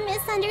was all a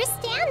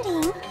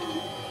misunderstanding.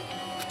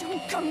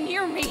 Don't come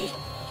near me!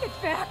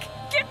 Get back!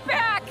 Get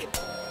back!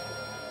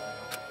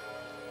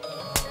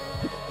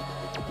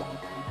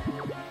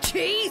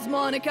 Jeez,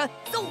 Monica,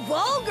 so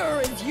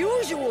vulgar as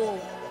usual.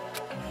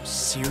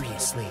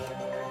 Seriously.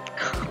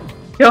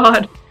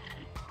 God.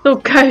 So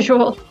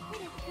casual.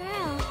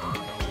 Girl,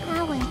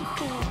 how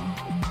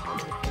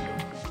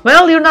uncool.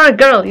 Well, you're not a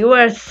girl, you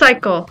are a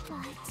psycho.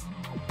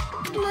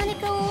 But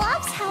Monica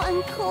loves how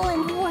uncool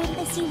and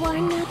worthless you are,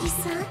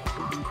 Nagisa.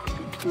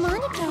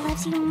 Monica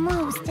loves you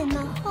most in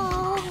the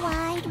whole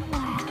wide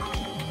world.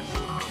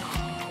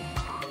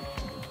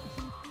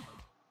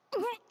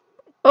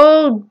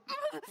 Oh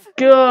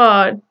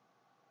god.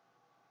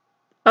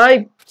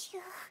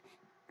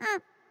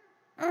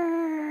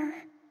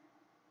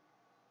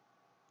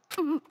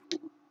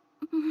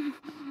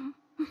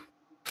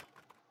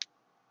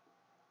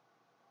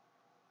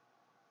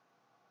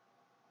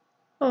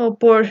 Oh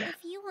poor. If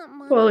you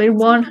want Well, Monica it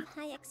won. to have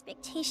high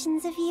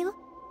expectations of you,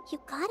 you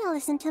gotta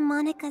listen to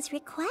Monica's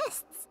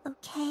requests,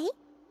 okay?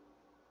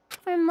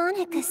 For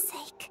Monica's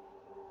sake,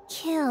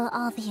 kill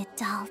all the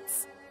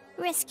adults.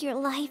 Risk your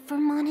life for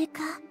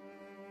Monica.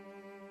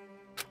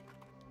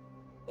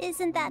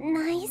 Isn't that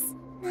nice,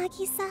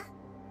 Nagisa?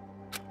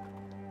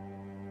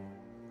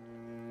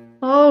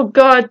 Oh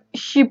god,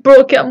 she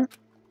broke him.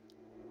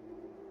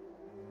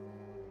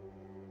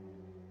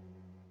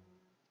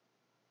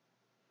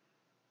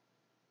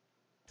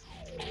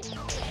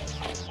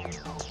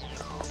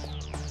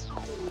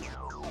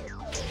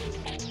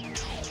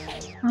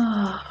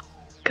 Oh,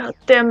 god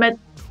damn it.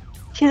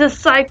 She's a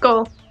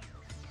psycho.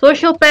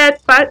 Sociopath,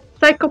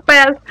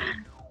 psychopath.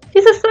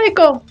 She's a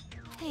psycho.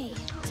 Hey,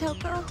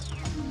 Toko.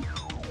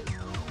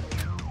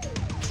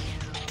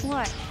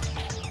 What?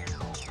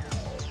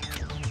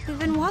 We've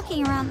been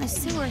walking around the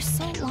sewer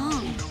so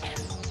long.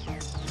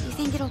 You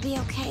think it'll be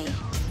okay?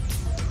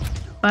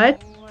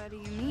 What? What do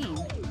you mean?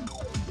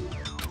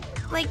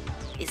 Like,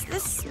 is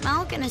this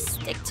smell gonna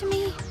stick to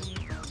me?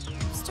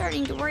 I'm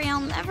starting to worry I'll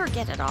never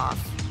get it off.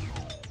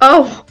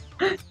 Oh,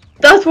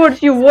 that's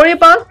what you worry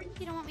about?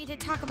 You don't want me to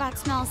talk about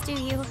smells, do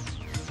you?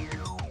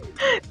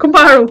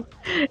 Kumaru,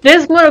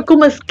 there's more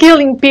Akuma's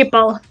killing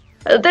people.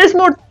 There's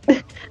more.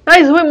 That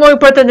is way more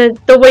important than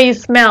the way you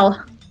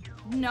smell.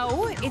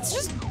 No, it's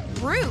just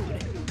rude.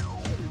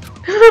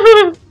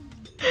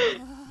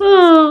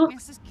 Oh,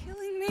 This is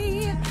killing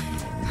me.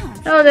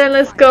 oh, then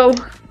let's go.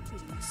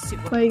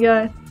 Super. My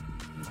god.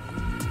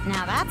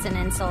 Now that's an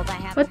insult I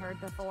haven't heard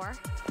before.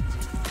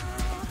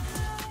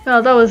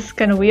 Well, that was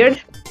kind of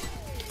weird.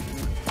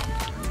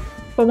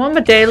 For a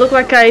moment there, it looked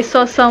like I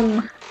saw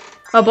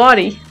a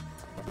body.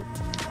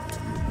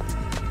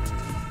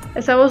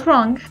 Yes, I was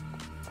wrong.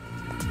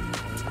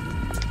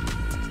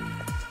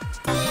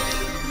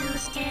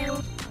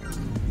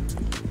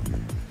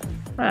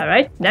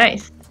 Alright,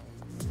 nice.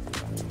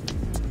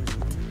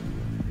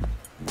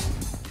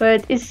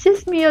 But it's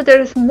just me or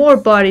there's more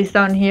bodies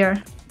down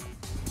here.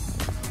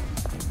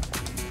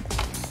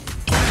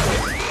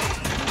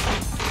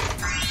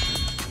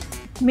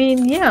 I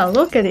mean, yeah,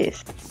 look at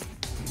this.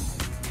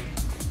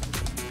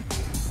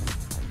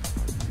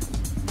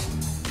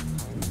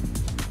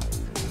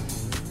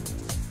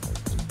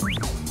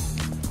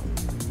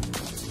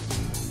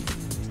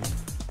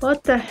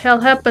 What the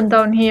hell happened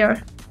down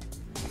here?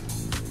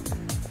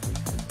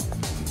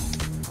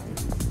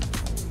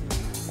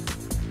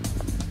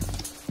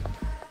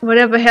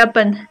 Whatever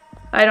happened,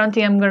 I don't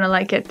think I'm gonna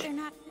like it. They're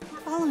not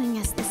following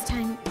us this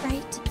time,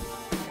 right?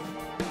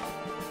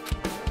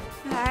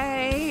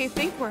 I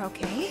think we're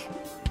okay.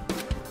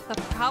 The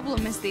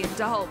problem is the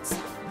adults.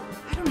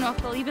 I don't know if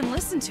they'll even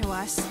listen to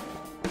us.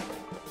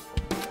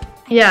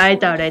 Yeah, I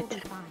doubt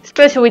it.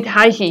 Especially with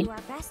Haji.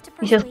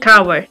 He's a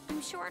coward.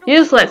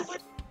 Useless.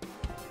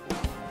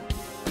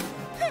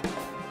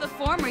 The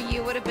former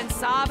you would have been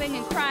sobbing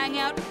and crying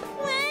out,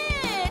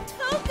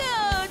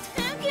 Toko,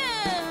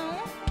 Toko.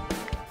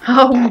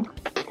 Oh,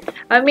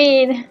 I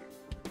mean,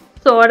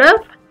 sort of,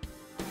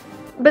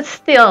 but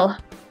still,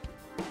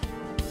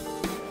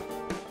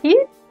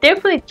 he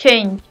definitely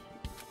changed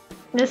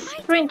in a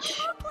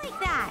strange,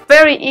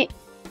 very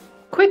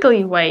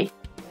quickly way.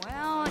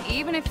 Well,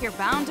 even if you're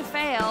bound to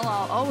fail,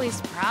 I'll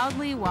always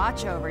proudly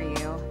watch over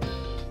you.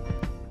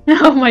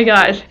 Oh my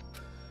gosh.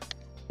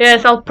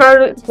 Yes, I'll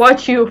proudly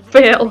watch you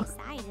fail. My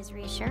side is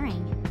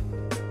reassuring.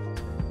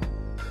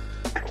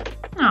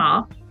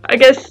 Aw, I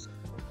guess,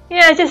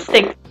 yeah, just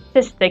take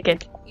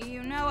it.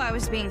 You know I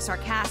was being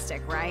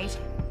sarcastic, right?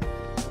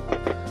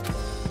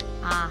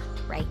 Ah,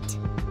 right.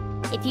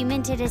 If you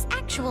meant it as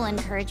actual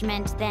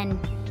encouragement, then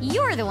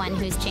you're the one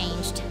who's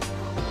changed.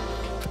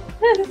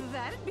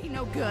 That'd be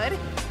no good.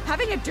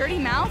 Having a dirty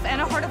mouth and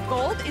a heart of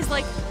gold is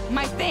like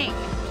my thing.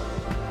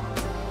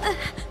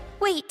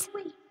 Wait.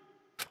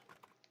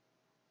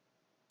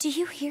 Do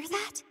you hear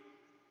that?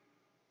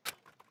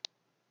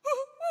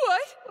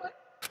 What?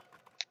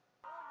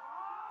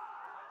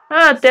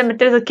 Ah, damn it,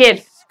 there's a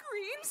kid.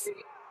 Screams?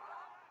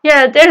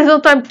 Yeah, there's no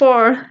time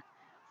for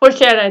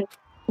Sharon.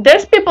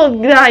 There's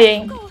people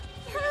dying. Oh,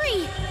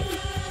 hurry!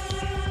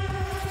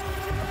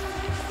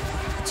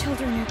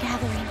 Children are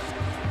gathering.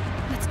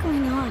 What's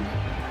going on?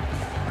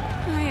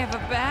 I have a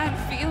bad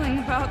feeling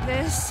about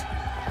this.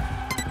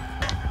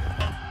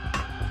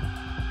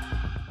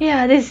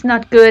 Yeah, this is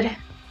not good.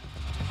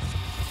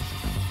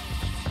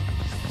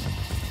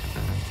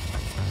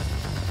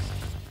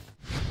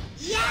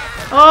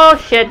 Oh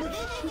shit.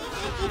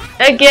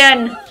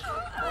 Again.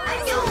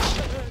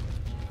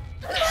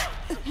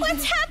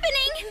 What's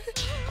happening?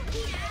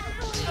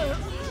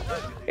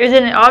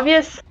 Isn't it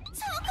obvious?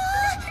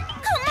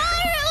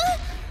 Kamaru!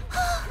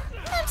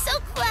 I'm so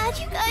glad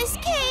you guys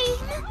came.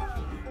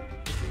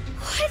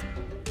 What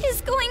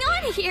is going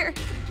on here?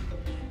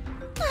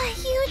 A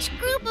huge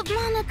group of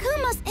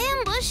Monokumas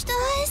ambushed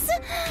us.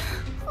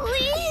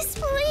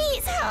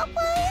 Please help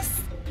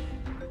us.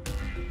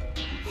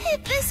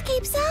 If this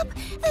keeps up,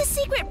 the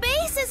secret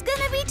base is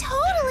gonna be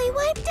totally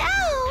wiped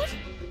out.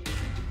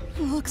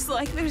 Looks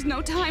like there's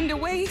no time to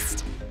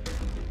waste.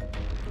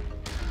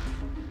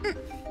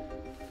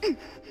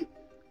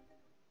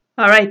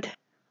 Alright,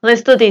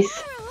 let's do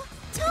this.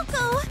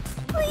 Toko,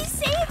 please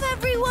save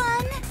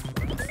everyone.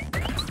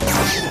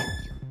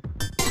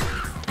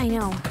 I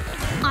know.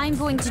 I'm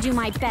going to do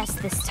my best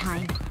this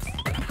time.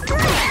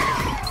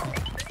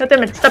 God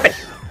damn it, stop it.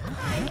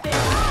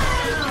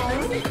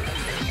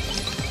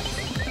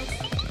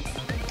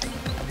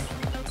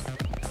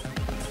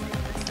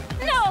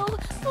 No,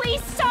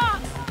 please stop.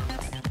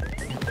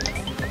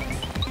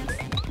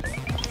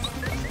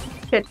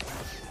 Shit.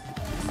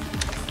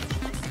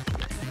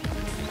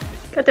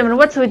 God damn it,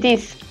 what's with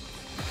this?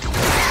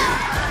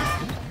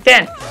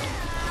 10.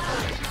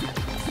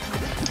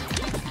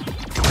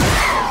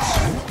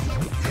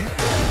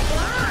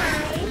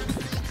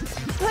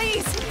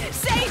 Please,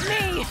 save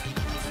me!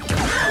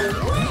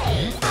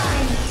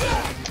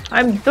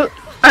 I'm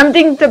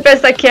doing the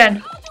best I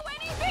can.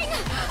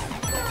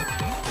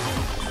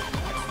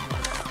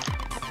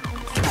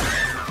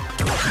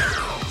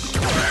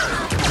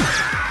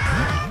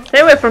 Stay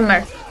away from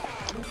her.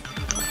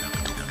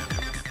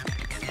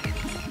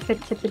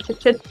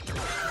 Shit.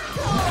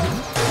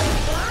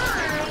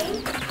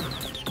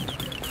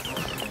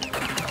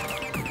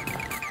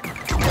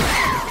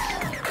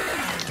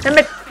 Damn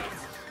it!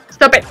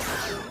 Stop it!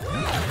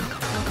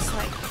 Looks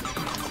like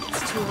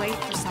it's too late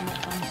for some of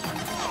them.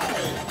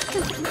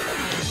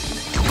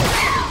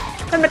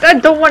 Damn it, I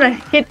don't want to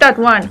hit that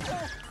one.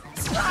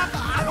 Stop!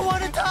 I don't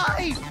want to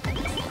die!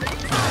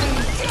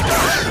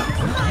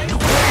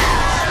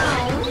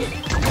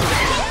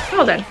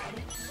 Well then.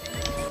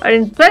 I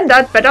didn't plan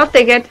that, but I'll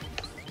take it.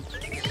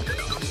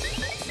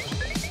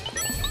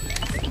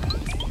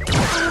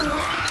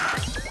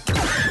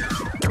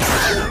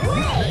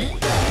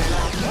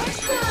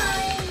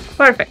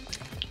 Perfect.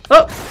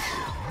 Oh!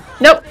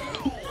 Nope!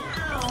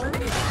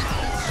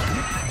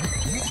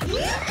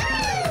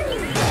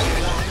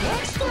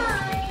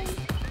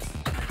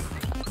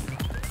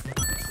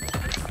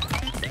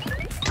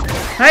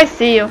 I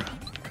see you.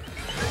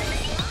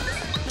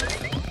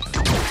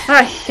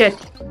 Ah, shit.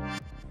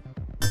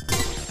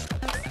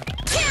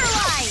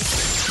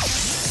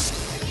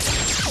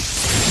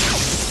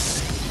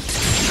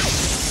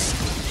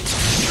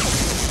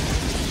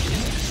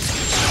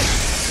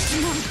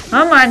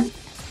 Come on.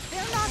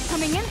 They're not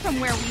coming in from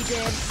where we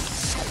did.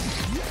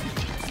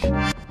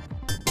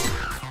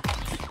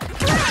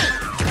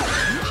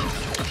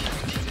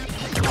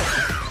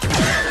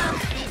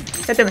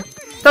 Get him.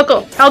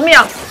 Toko, help me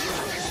out.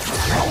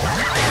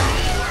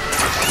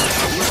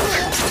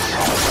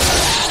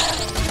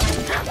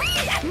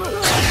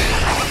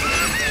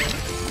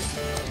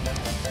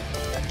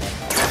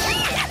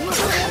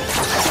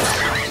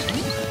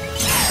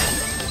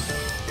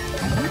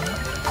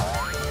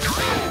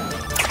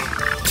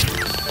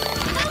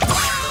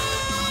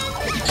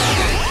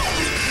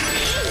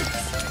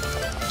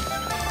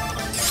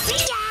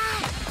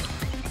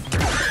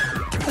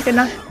 Okay,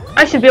 now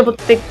I should be able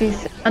to take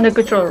these under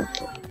control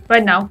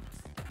right now.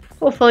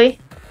 Hopefully.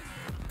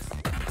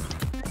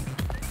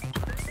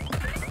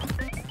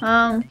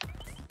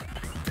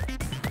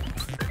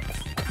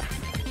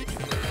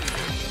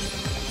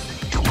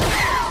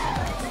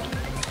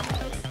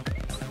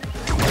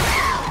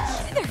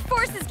 Their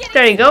force is getting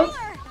There you go.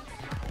 smaller.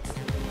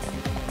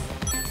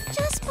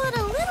 Just put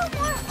a little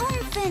more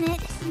oomph in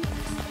it.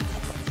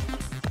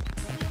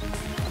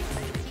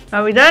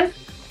 Are we done?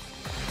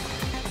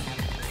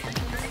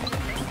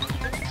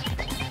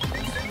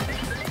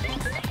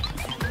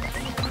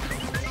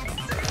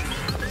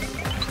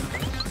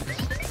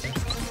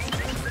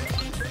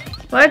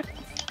 What?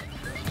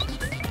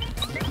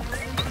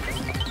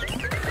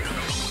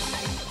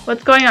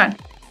 What's going on?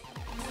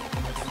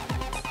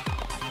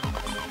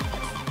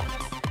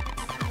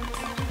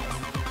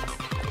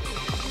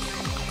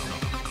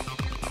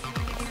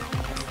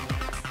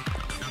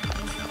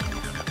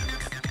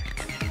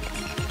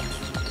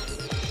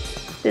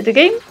 Did the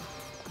game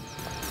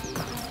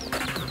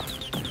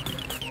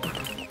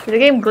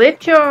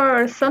glitch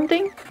or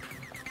something?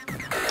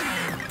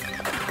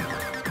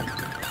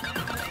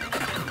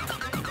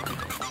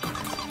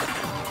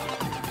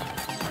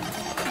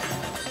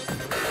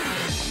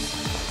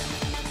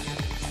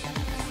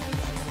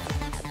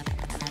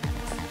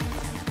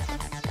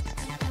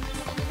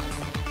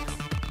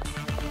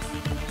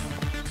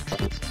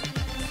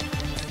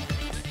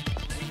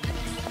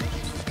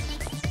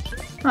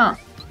 Huh.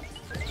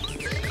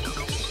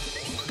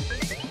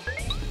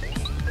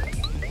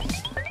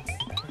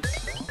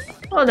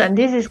 Oh, then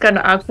this is kind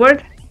of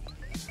awkward.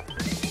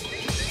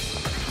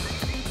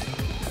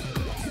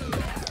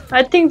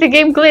 I think the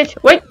game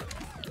glitched. Wait.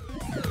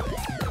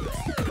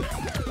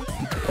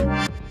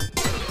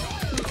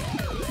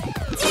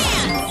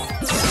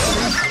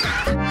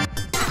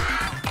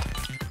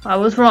 I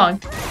was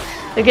wrong.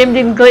 The game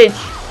didn't glitch.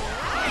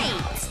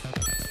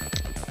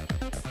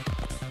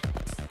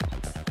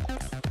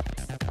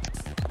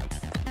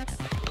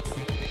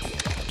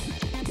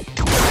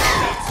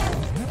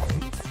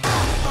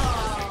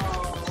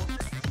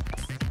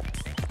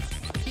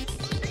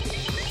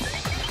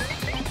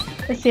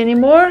 See any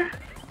more?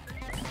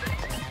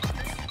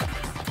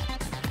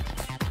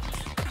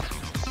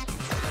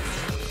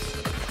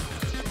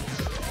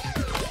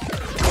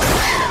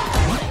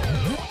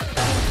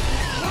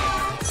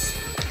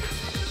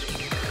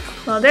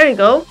 Oh, there you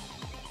go.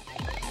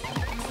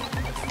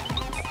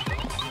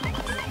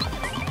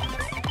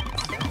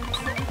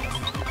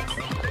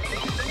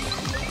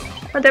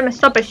 Oh, damn it,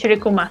 stop it,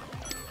 Shirikuma.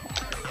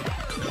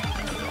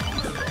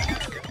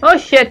 Oh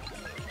shit.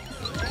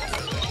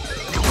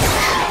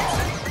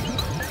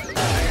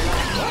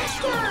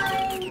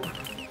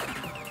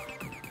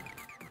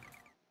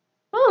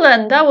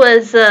 Well, that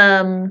was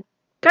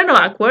kind of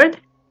awkward.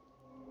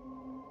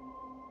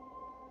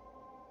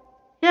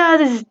 Yeah,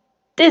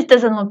 this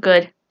doesn't look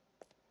good.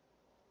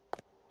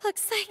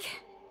 Looks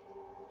like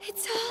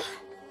it's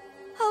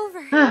all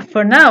over.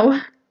 For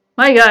now.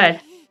 My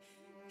god.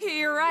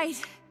 You're right.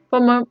 For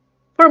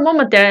a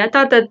moment there, I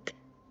thought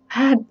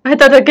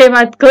the game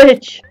had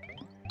glitch.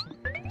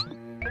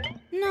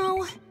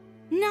 No,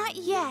 not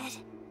yet.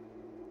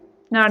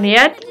 Not They're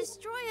yet? gonna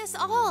destroy us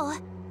all.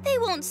 They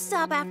won't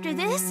stop after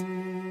this.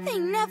 They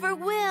never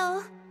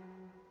will.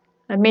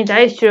 I mean,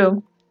 that is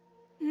true.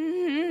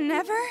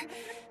 Never?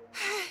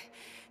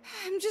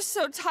 I'm just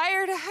so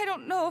tired, I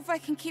don't know if I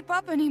can keep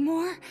up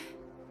anymore.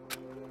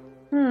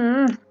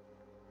 I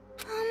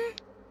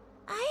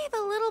have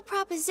a little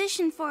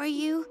proposition for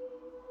you.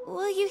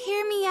 Will you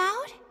hear me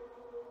out?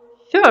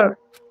 Sure.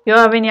 You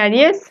have any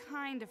ideas?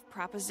 Kind of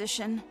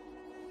proposition.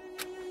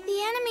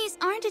 The enemies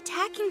aren't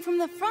attacking from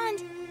the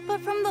front,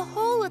 but from the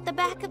hole at the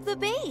back of the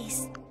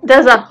base.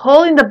 There's a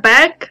hole in the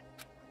back?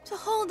 To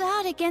hold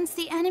out against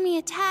the enemy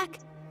attack,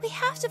 we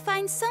have to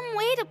find some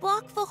way to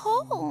block the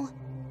hole.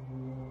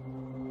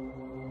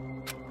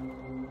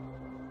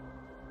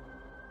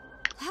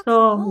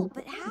 So,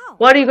 But how?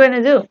 what are you going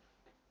to do?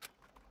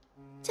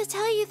 To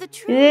tell you the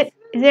truth,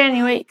 Is there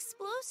any way?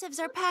 explosives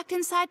are packed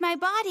inside my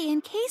body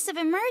in case of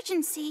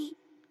emergency.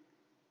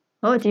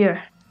 Oh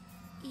dear.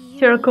 You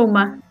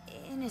Shirokuma.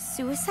 in a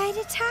suicide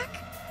attack?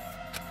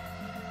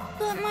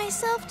 But my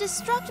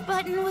self-destruct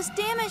button was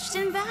damaged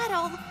in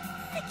battle.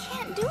 I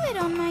can't do it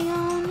on my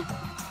own.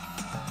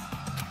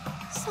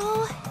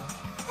 So,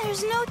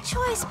 there's no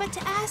choice but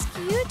to ask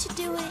you to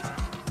do it.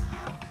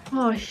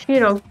 Oh,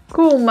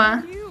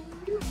 Shirokuma.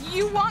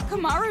 You want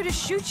Kamaru to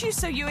shoot you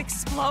so you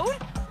explode?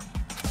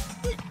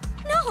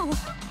 No,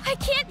 I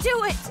can't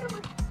do it.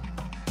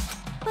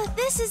 But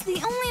this is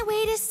the only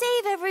way to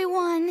save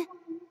everyone.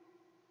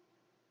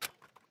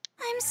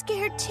 I'm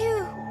scared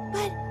too,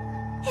 but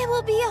it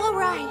will be all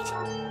right.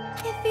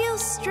 It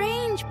feels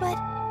strange, but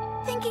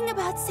thinking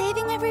about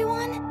saving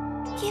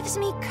everyone gives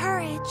me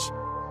courage.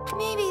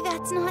 Maybe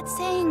that's not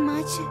saying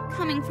much,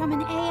 coming from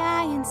an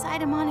AI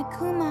inside a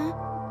Monokuma.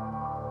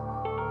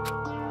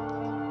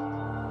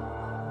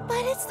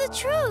 But it's the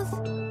truth.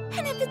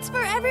 And if it's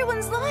for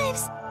everyone's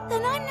lives,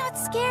 then I'm not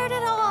scared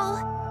at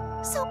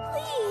all. So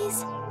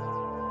please,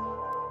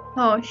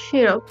 Oh,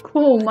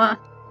 Shirokuma.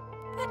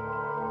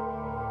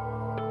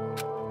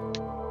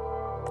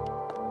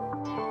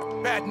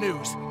 Bad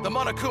news. The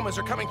Monokumas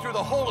are coming through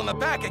the hole in the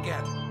back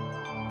again.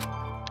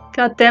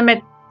 God damn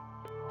it.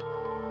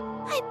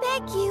 I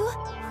beg you,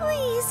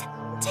 please,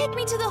 take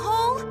me to the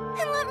hole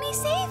and let me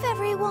save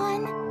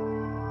everyone.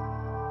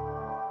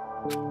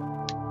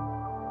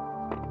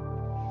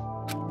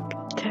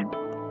 Damn.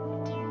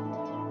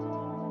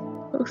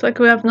 Looks like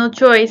we have no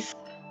choice.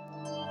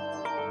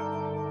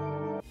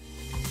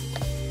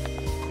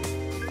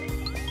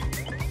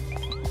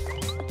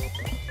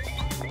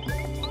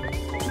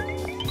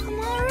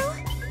 Komaru,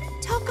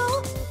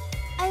 Toko,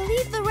 I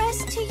leave the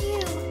rest to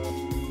you.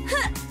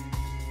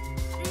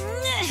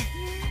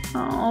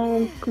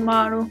 Oh,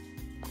 Komaru.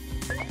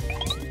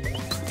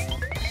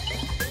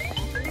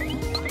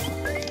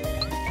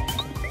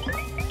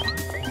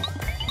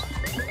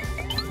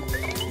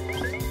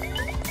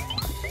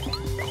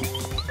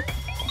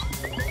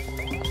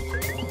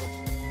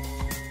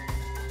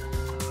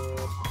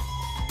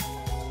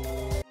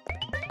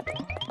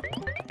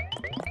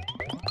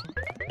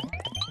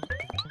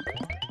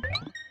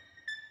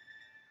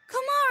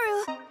 Komaru,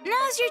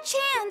 now's your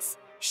chance.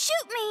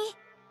 Shoot me.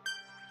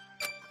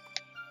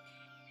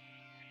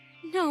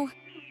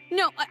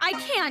 No, I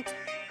can't.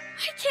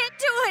 I can't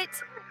do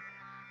it.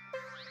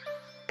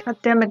 God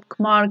damn it,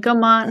 Komaru,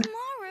 come on.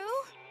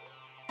 Komaru.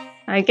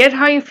 I get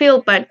how you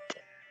feel, but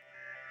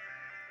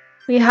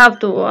we have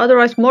to,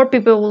 otherwise more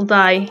people will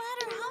die. No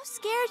matter how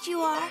scared you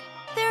are,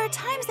 there are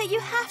times that you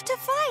have to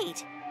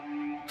fight.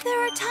 There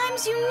are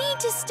times you need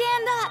to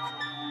stand up.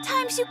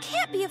 Times you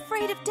can't be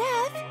afraid of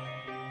death.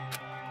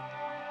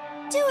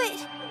 Do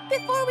it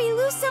before we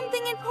lose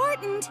something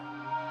important.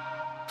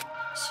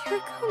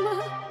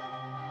 Shirokuma.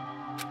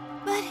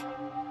 But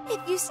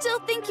if you still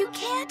think you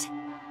can't,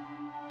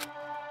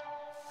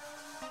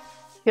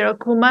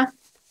 Shirokuma.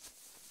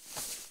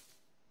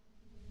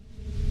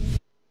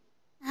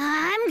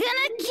 I'm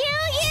gonna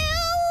kill you!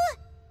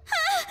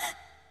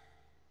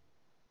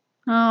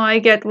 Oh, I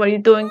get what you're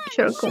doing,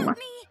 Shirokuma.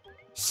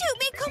 Shoot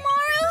me,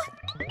 Komaru!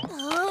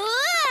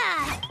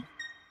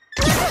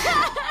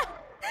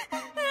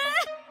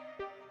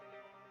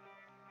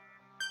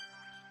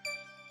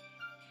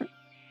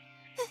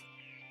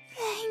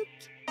 Thank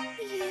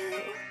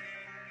you.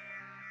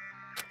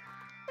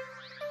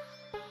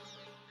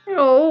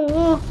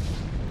 Oh.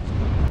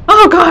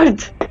 Oh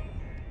god!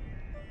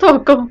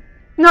 Toko,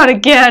 not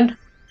again.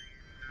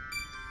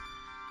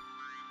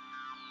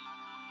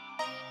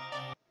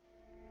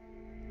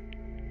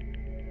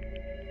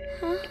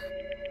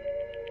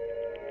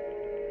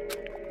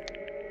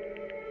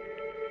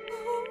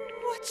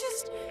 What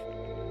just...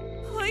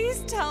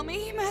 Please tell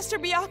me, Master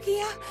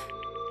Byakuya.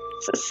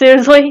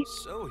 Seriously?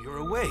 So, you're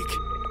awake.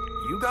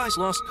 You guys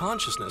lost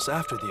consciousness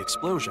after the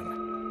explosion.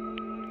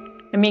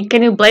 I mean,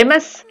 can you blame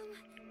us?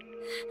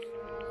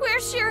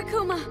 Where's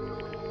Shirokuma?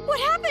 What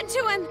happened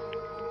to him?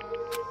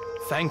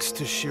 Thanks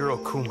to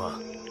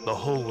Shirokuma, the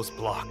hole was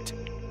blocked.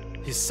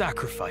 His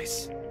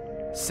sacrifice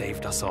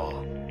saved us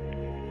all.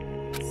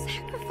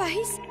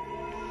 Sacrifice?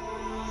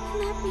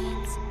 And that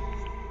means...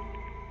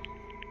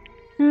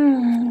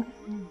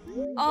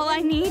 All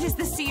I need is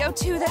the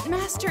CO2 that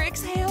Master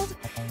exhaled.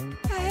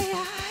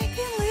 I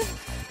can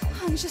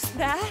live on just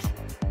that.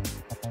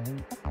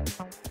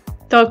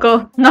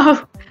 Toko,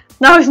 no.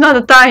 Now is not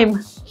the time.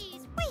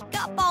 Jeez, wake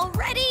up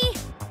already!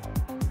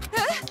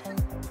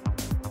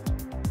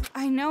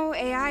 I know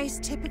AIs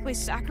typically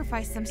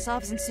sacrifice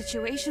themselves in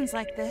situations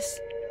like this,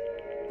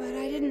 but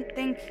I didn't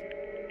think...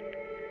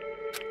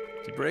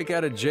 To break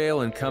out of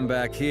jail and come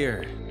back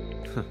here.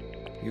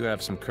 You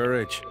have some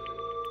courage.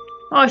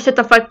 Oh, shut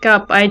the fuck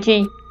up, IG.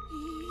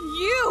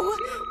 You?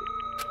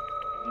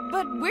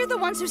 But we're the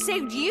ones who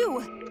saved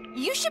you.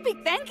 You should be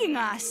thanking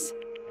us.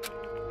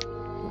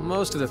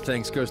 Most of the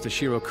thanks goes to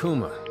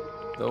Shirokuma,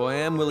 though I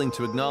am willing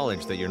to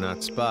acknowledge that you're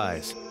not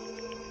spies.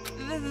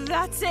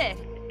 That's it.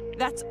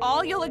 That's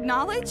all you'll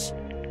acknowledge?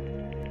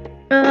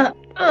 God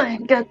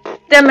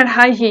damn it,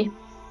 Haiji.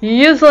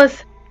 You're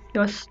useless,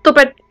 you're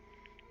stupid,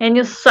 and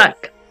you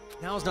suck.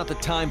 Now's not the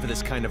time for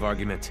this kind of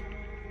argument.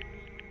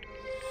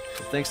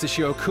 But thanks to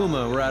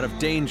Shirokuma, we're out of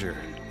danger,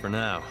 for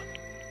now.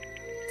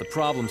 The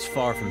problem's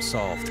far from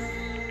solved.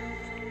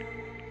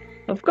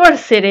 Of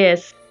course it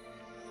is.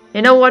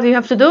 You know what you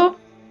have to do?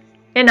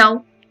 You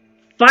know,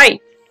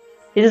 fight.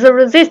 It is a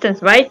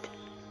resistance, right?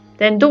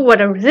 Then do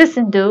what a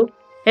resistance do,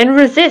 and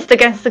resist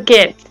against the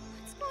kid.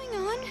 What's going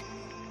on?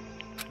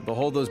 The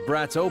hole those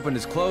brats opened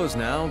is closed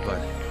now, but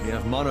we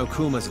have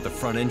Monokumas at the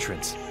front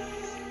entrance.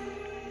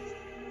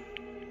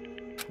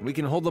 We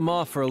can hold them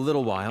off for a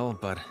little while,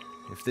 but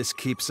if this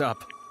keeps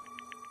up...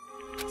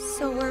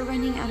 So we're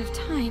running out of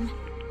time.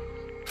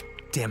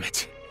 Damn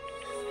it.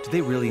 Do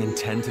they really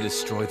intend to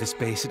destroy this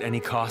base at any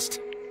cost?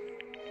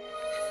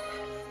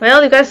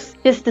 Well, you guys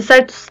just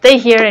decided to stay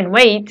here and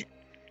wait.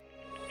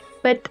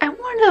 But I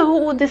wonder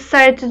who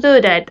decided to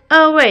do that.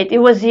 Oh wait, it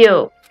was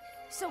you.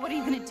 So what are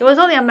you gonna do? It was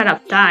only a matter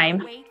of time.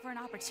 Wait for an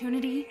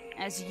opportunity,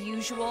 as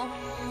usual?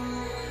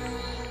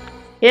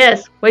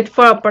 Yes, wait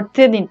for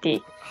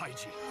opportunity.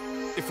 Haiji,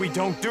 if we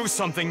don't do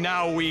something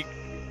now, we...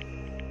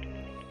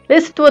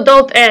 Listen to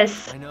Adult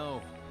S. I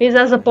know. He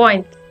has a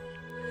point.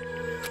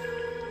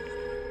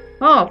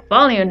 Oh,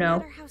 well, you know.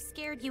 No matter how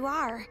scared you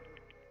are,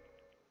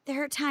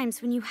 there are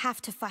times when you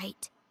have to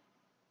fight.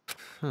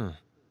 There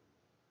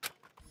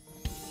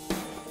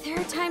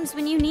are times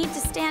when you need to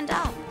stand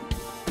up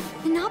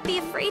and not be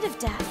afraid of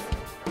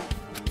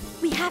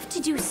death. We have to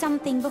do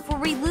something before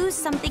we lose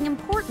something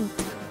important.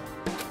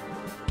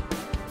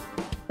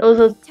 Those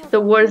are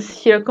the words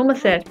Shirokuma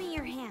said. Give me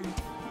your hand.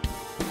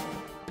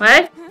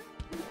 What?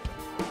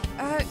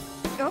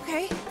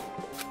 Okay.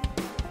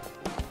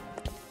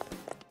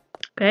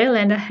 Okay,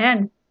 lend a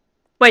hand.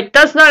 Wait,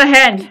 that's not a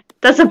hand.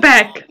 That's a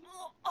back.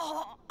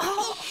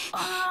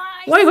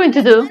 What are you going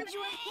to do? Lend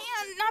you a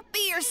hand, not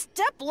be your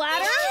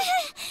stepladder.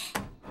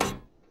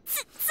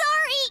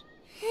 Sorry.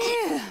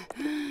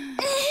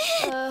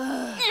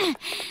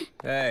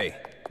 Hey,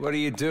 what are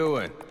you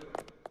doing?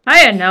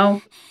 I don't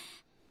know.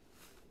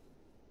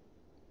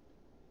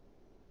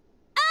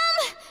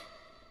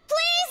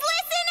 Please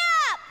listen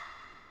up.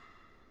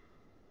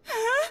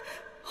 Huh?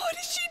 What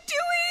is she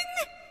doing?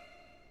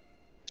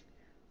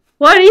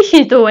 What is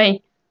she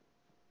doing?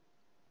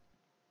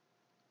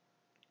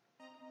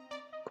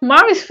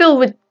 Kumar is filled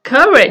with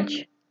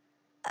courage.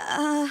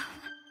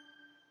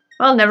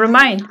 Well, never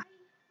mind.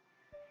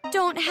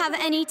 Don't have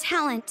any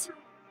talent.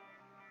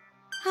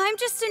 I'm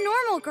just a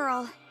normal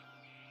girl.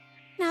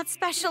 Not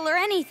special or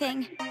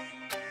anything.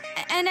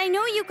 And I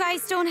know you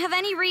guys don't have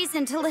any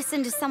reason to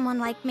listen to someone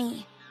like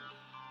me.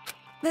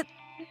 But,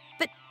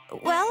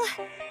 well...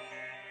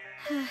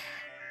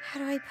 How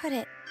do I put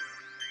it?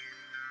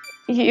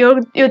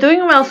 You're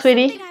doing well,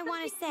 sweetie. Something I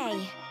want to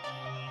say.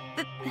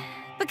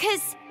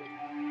 Because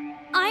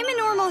I'm a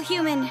normal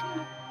human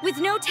with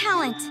no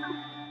talent.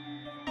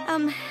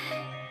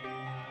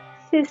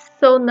 She's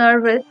so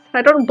nervous.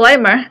 I don't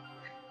blame her.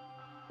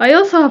 I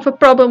also have a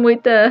problem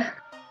with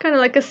kind of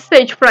like a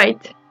stage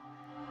fright.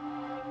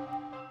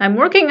 I'm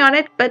working on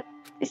it, but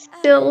it's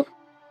still...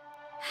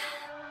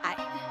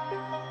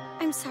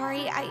 I'm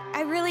sorry.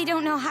 I really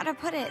don't know how to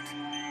put it.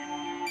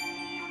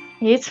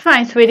 It's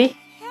fine, sweetie.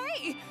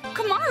 Hey,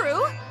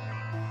 Kamaru!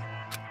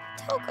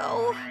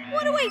 Toko,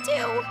 what do I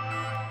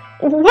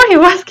do? Why are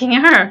you asking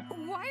her?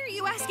 Why are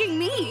you asking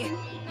me?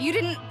 You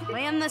didn't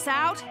plan this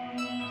out?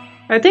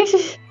 I think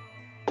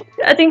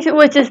she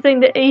was just in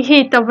the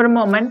heat of the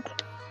moment.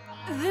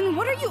 Then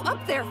what are you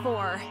up there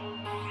for?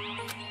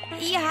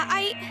 Yeah,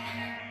 I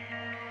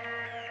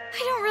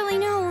don't really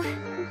know.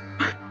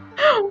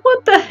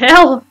 What the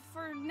hell?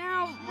 For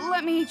now,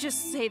 let me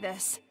just say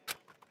this.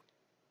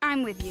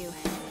 I'm with you.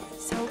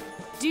 So,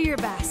 do your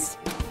best.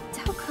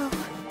 Toko.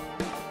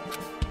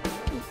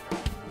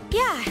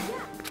 Yeah.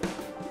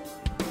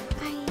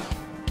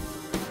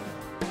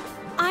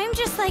 I'm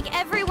just like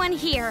everyone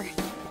here.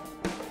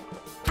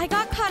 I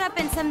got caught up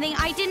in something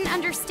I didn't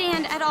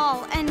understand at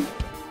all, and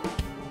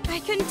I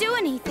couldn't do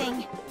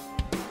anything.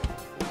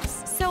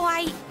 So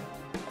I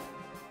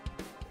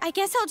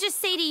guess I'll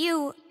just say to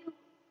you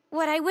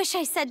what I wish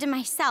I said to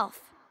myself.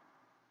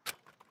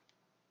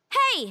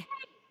 Hey!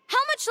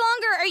 How much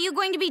longer are you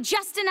going to be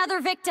just another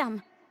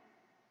victim?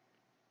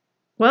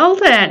 Well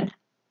then.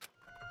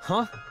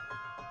 Huh?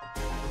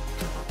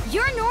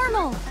 You're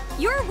normal.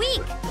 You're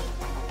weak.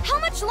 How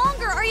much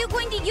longer are you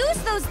going to use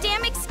those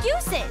damn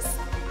excuses?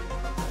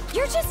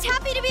 You're just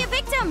happy to be a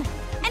victim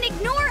and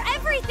ignore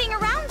everything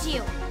around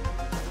you.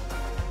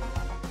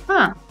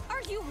 Huh.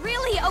 Are you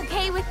really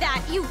okay with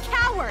that, you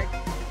coward?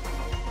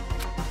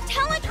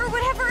 Talent or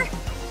whatever,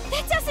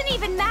 that doesn't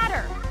even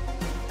matter.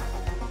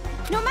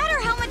 No matter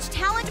how much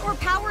talent or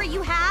power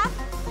you have,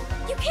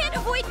 you can't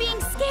avoid being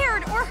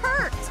scared or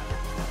hurt.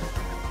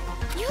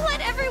 You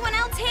let everyone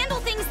else handle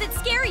things that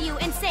scare you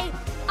and say,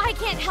 I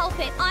can't help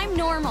it, I'm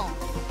normal.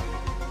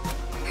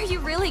 Are you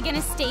really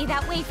gonna stay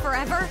that way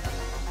forever?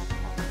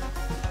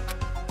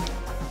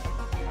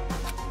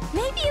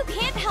 Maybe you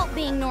can't help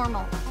being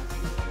normal,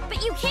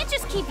 but you can't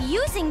just keep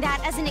using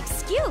that as an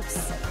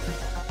excuse.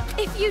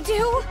 If you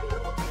do,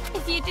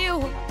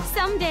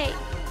 someday,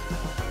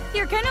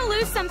 you're gonna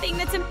lose something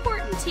that's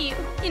important to you,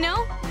 you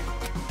know?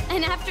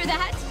 And after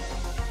that,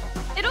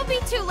 it'll be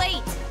too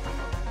late.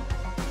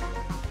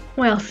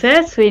 Well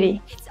said,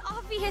 sweetie. It's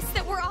obvious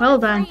that we're all Well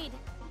done. afraid.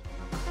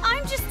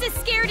 I'm just as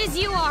scared as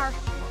you are.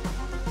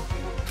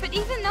 But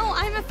even though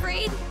I'm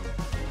afraid,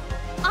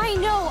 I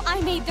know I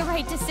made the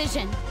right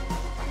decision.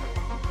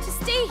 To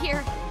stay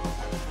here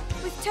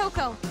with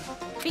Toko.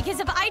 Because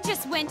if I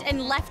just went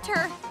and left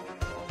her,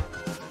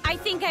 I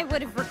think I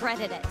would have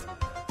regretted it.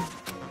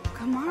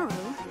 Kamaru?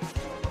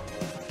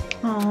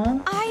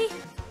 Oh. I,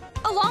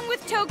 along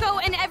with Toko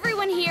and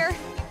everyone here,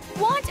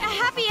 want a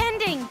happy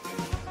ending.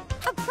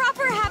 A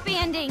proper happy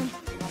ending.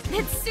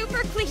 That's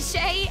super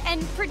cliche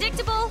and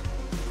predictable,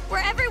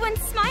 where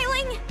everyone's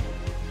smiling.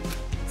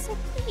 So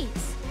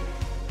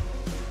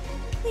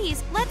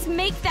please, let's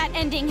make that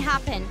ending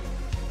happen.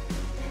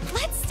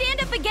 Let's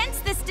stand up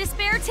against this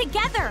despair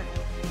together.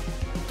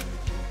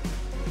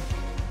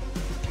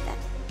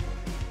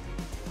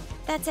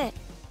 That's it.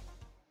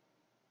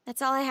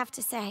 That's all I have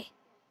to say.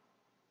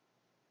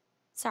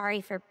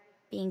 Sorry for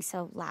being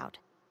so loud.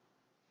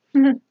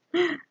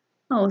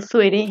 Oh,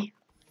 sweetie.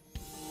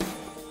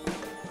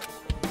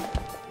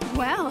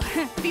 Well,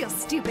 feel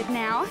stupid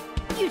now.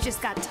 You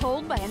just got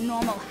told by a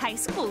normal high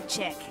school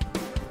chick.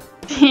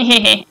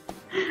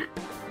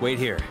 Wait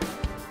here.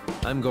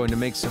 I'm going to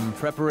make some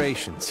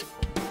preparations.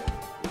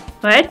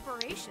 What?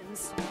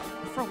 Preparations?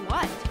 For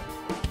what? I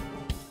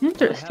have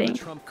Interesting. a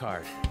trump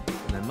card,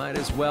 and I might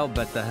as well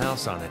bet the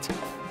house on it.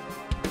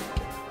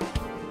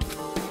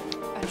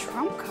 A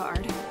trump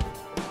card?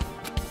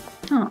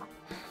 Oh.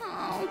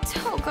 Oh,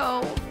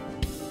 Togo.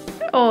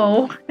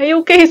 Oh, are you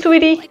okay,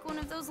 sweetie? Like one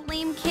of those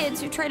lame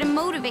kids who try to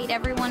motivate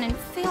everyone and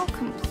fail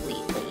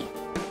completely.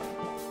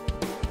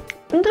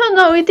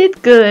 No, it did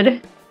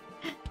good.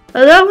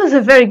 That was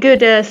a very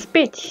good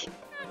speech.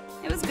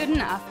 It was good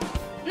enough.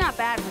 Not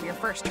bad for your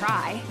first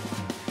try.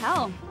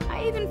 Hell,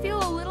 I even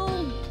feel a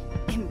little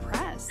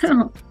impressed.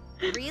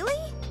 Really?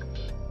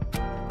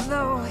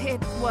 Though it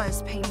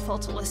was painful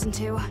to listen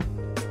to.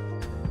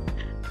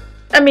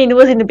 I mean, it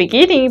was in the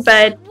beginning,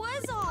 but... It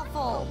was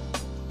awful.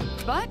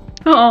 But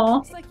Oh,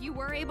 looks like you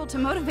were able to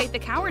motivate the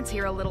cowards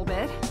here a little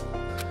bit.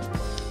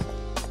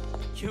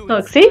 You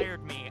Look, see?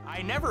 inspired me.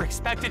 I never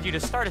expected you to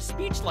start a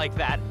speech like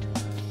that.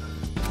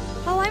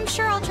 Oh, I'm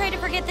sure I'll try to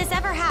forget this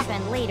ever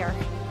happened later.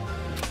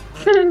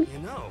 You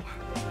know,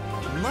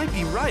 you might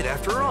be right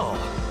after all.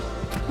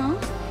 Huh?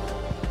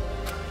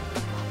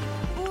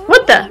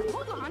 what the?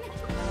 Hold on.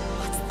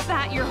 What's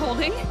that you're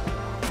holding?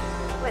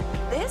 What,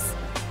 this?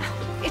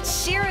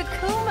 It's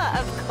Shirokuma,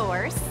 of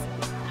course.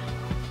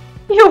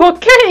 You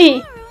okay?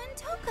 Haru and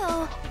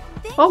Toko,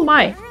 thank Oh you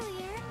my. for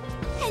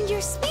earlier. And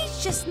your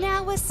speech just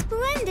now was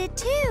splendid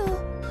too.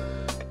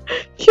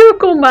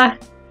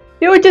 Shirokuma,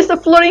 you're just a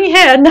floating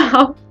head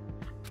now.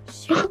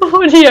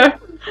 Oh dear.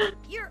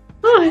 You're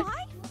Oh. alive?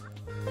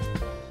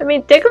 I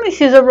mean, technically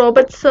she's a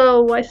robot,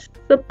 so I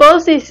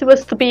suppose this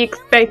was to be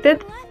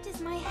expected. Left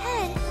is my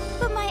head,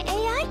 but my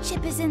AI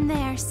chip is in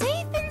there,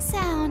 safe and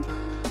sound.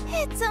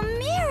 It's a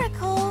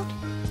miracle.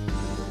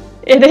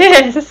 It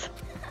is.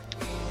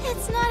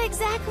 It's not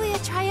exactly a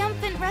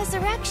triumphant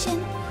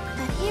resurrection,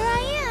 but here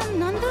I am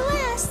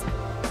nonetheless.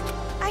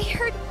 I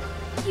heard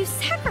you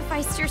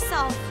sacrificed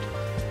yourself.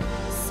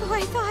 So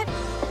I thought,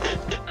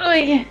 Oh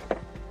yeah.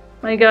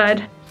 My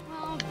god.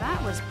 Well,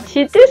 that was pretty.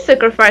 She did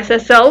sacrifice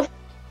herself.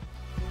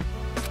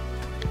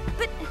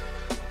 but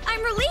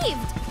I'm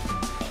relieved.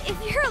 If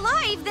you're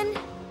alive, then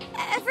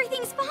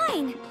everything's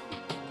fine.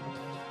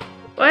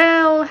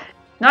 Well,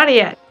 not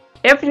yet.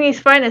 Everything is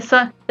fine as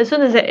soon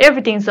as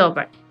everything's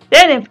over.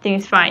 Then everything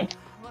is fine.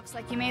 Looks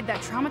like you made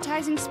that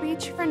traumatizing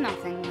speech for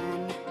nothing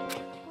then.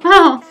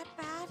 Oh,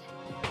 That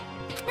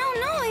bad?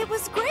 No, it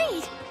was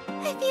great.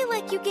 I feel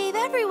like you gave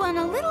everyone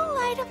a little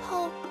light of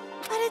hope,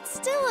 but it's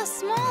still a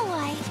small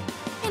light.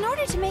 In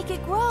order to make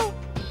it grow,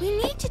 we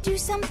need to do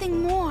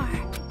something more.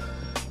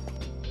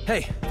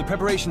 Hey, the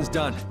preparation's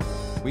done.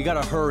 We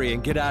gotta hurry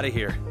and get out of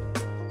here.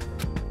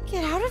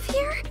 Get out of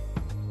here?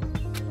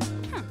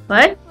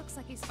 what? Looks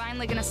like he's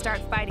finally gonna start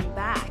fighting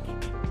back.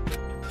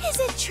 Is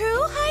it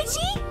true,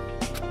 Haiji?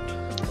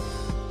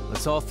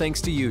 That's all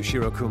thanks to you,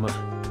 Shirokuma.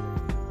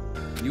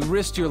 You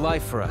risked your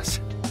life for us.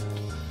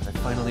 I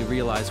finally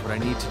realized what I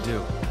need to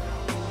do.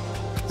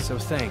 So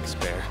thanks,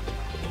 Bear.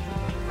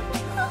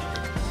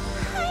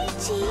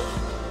 Haiji?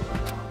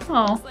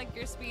 Oh, Looks like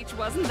your speech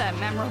wasn't that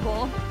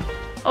memorable.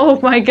 oh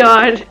my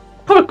god.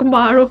 Poor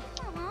Kumaru.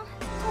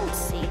 Don't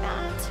say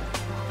that.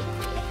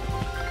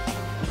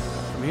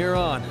 From here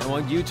on, I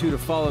want you two to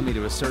follow me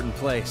to a certain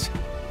place.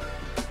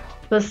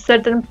 To a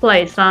certain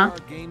place, huh? Our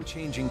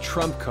game-changing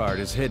trump card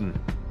is hidden.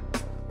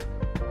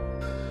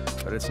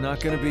 But it's not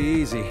gonna be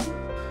easy.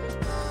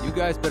 You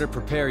guys better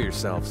prepare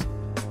yourselves.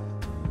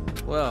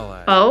 Well,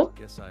 I Oh?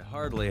 guess I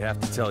hardly have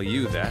to tell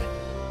you that.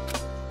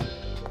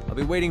 I'll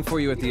be waiting for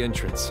you at the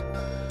entrance.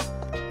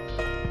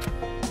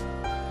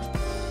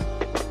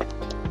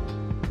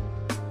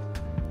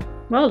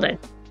 Well then.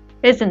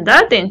 Isn't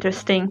that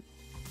interesting?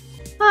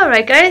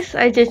 Alright guys,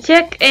 I just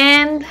checked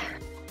and...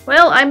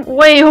 Well, I'm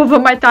way over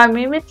my time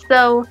limit,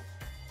 so...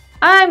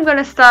 I'm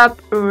gonna stop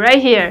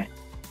right here.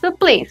 So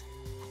please,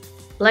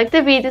 like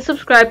the video,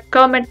 subscribe,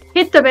 comment,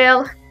 hit the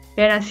bell,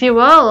 and I'll see you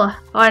all on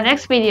our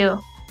next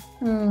video.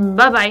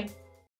 Bye bye.